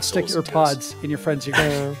fine. Do not stick ear pods in your friends'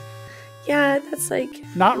 ears. Yeah, that's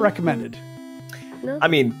not recommended. No. I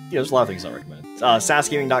mean, there's a lot of things not recommended.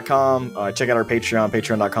 SASgaming.com. Check out our Patreon,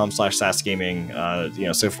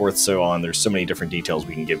 patreon.com/SASgaming. So forth, so on. There's so many different details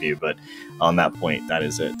we can give you, but on that point, that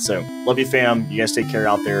is it. So, love you, fam. You guys take care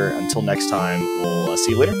out there. Until next time, we'll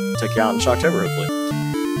see you later. Check you out in Shocktober,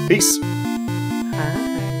 hopefully. Peace. Bye.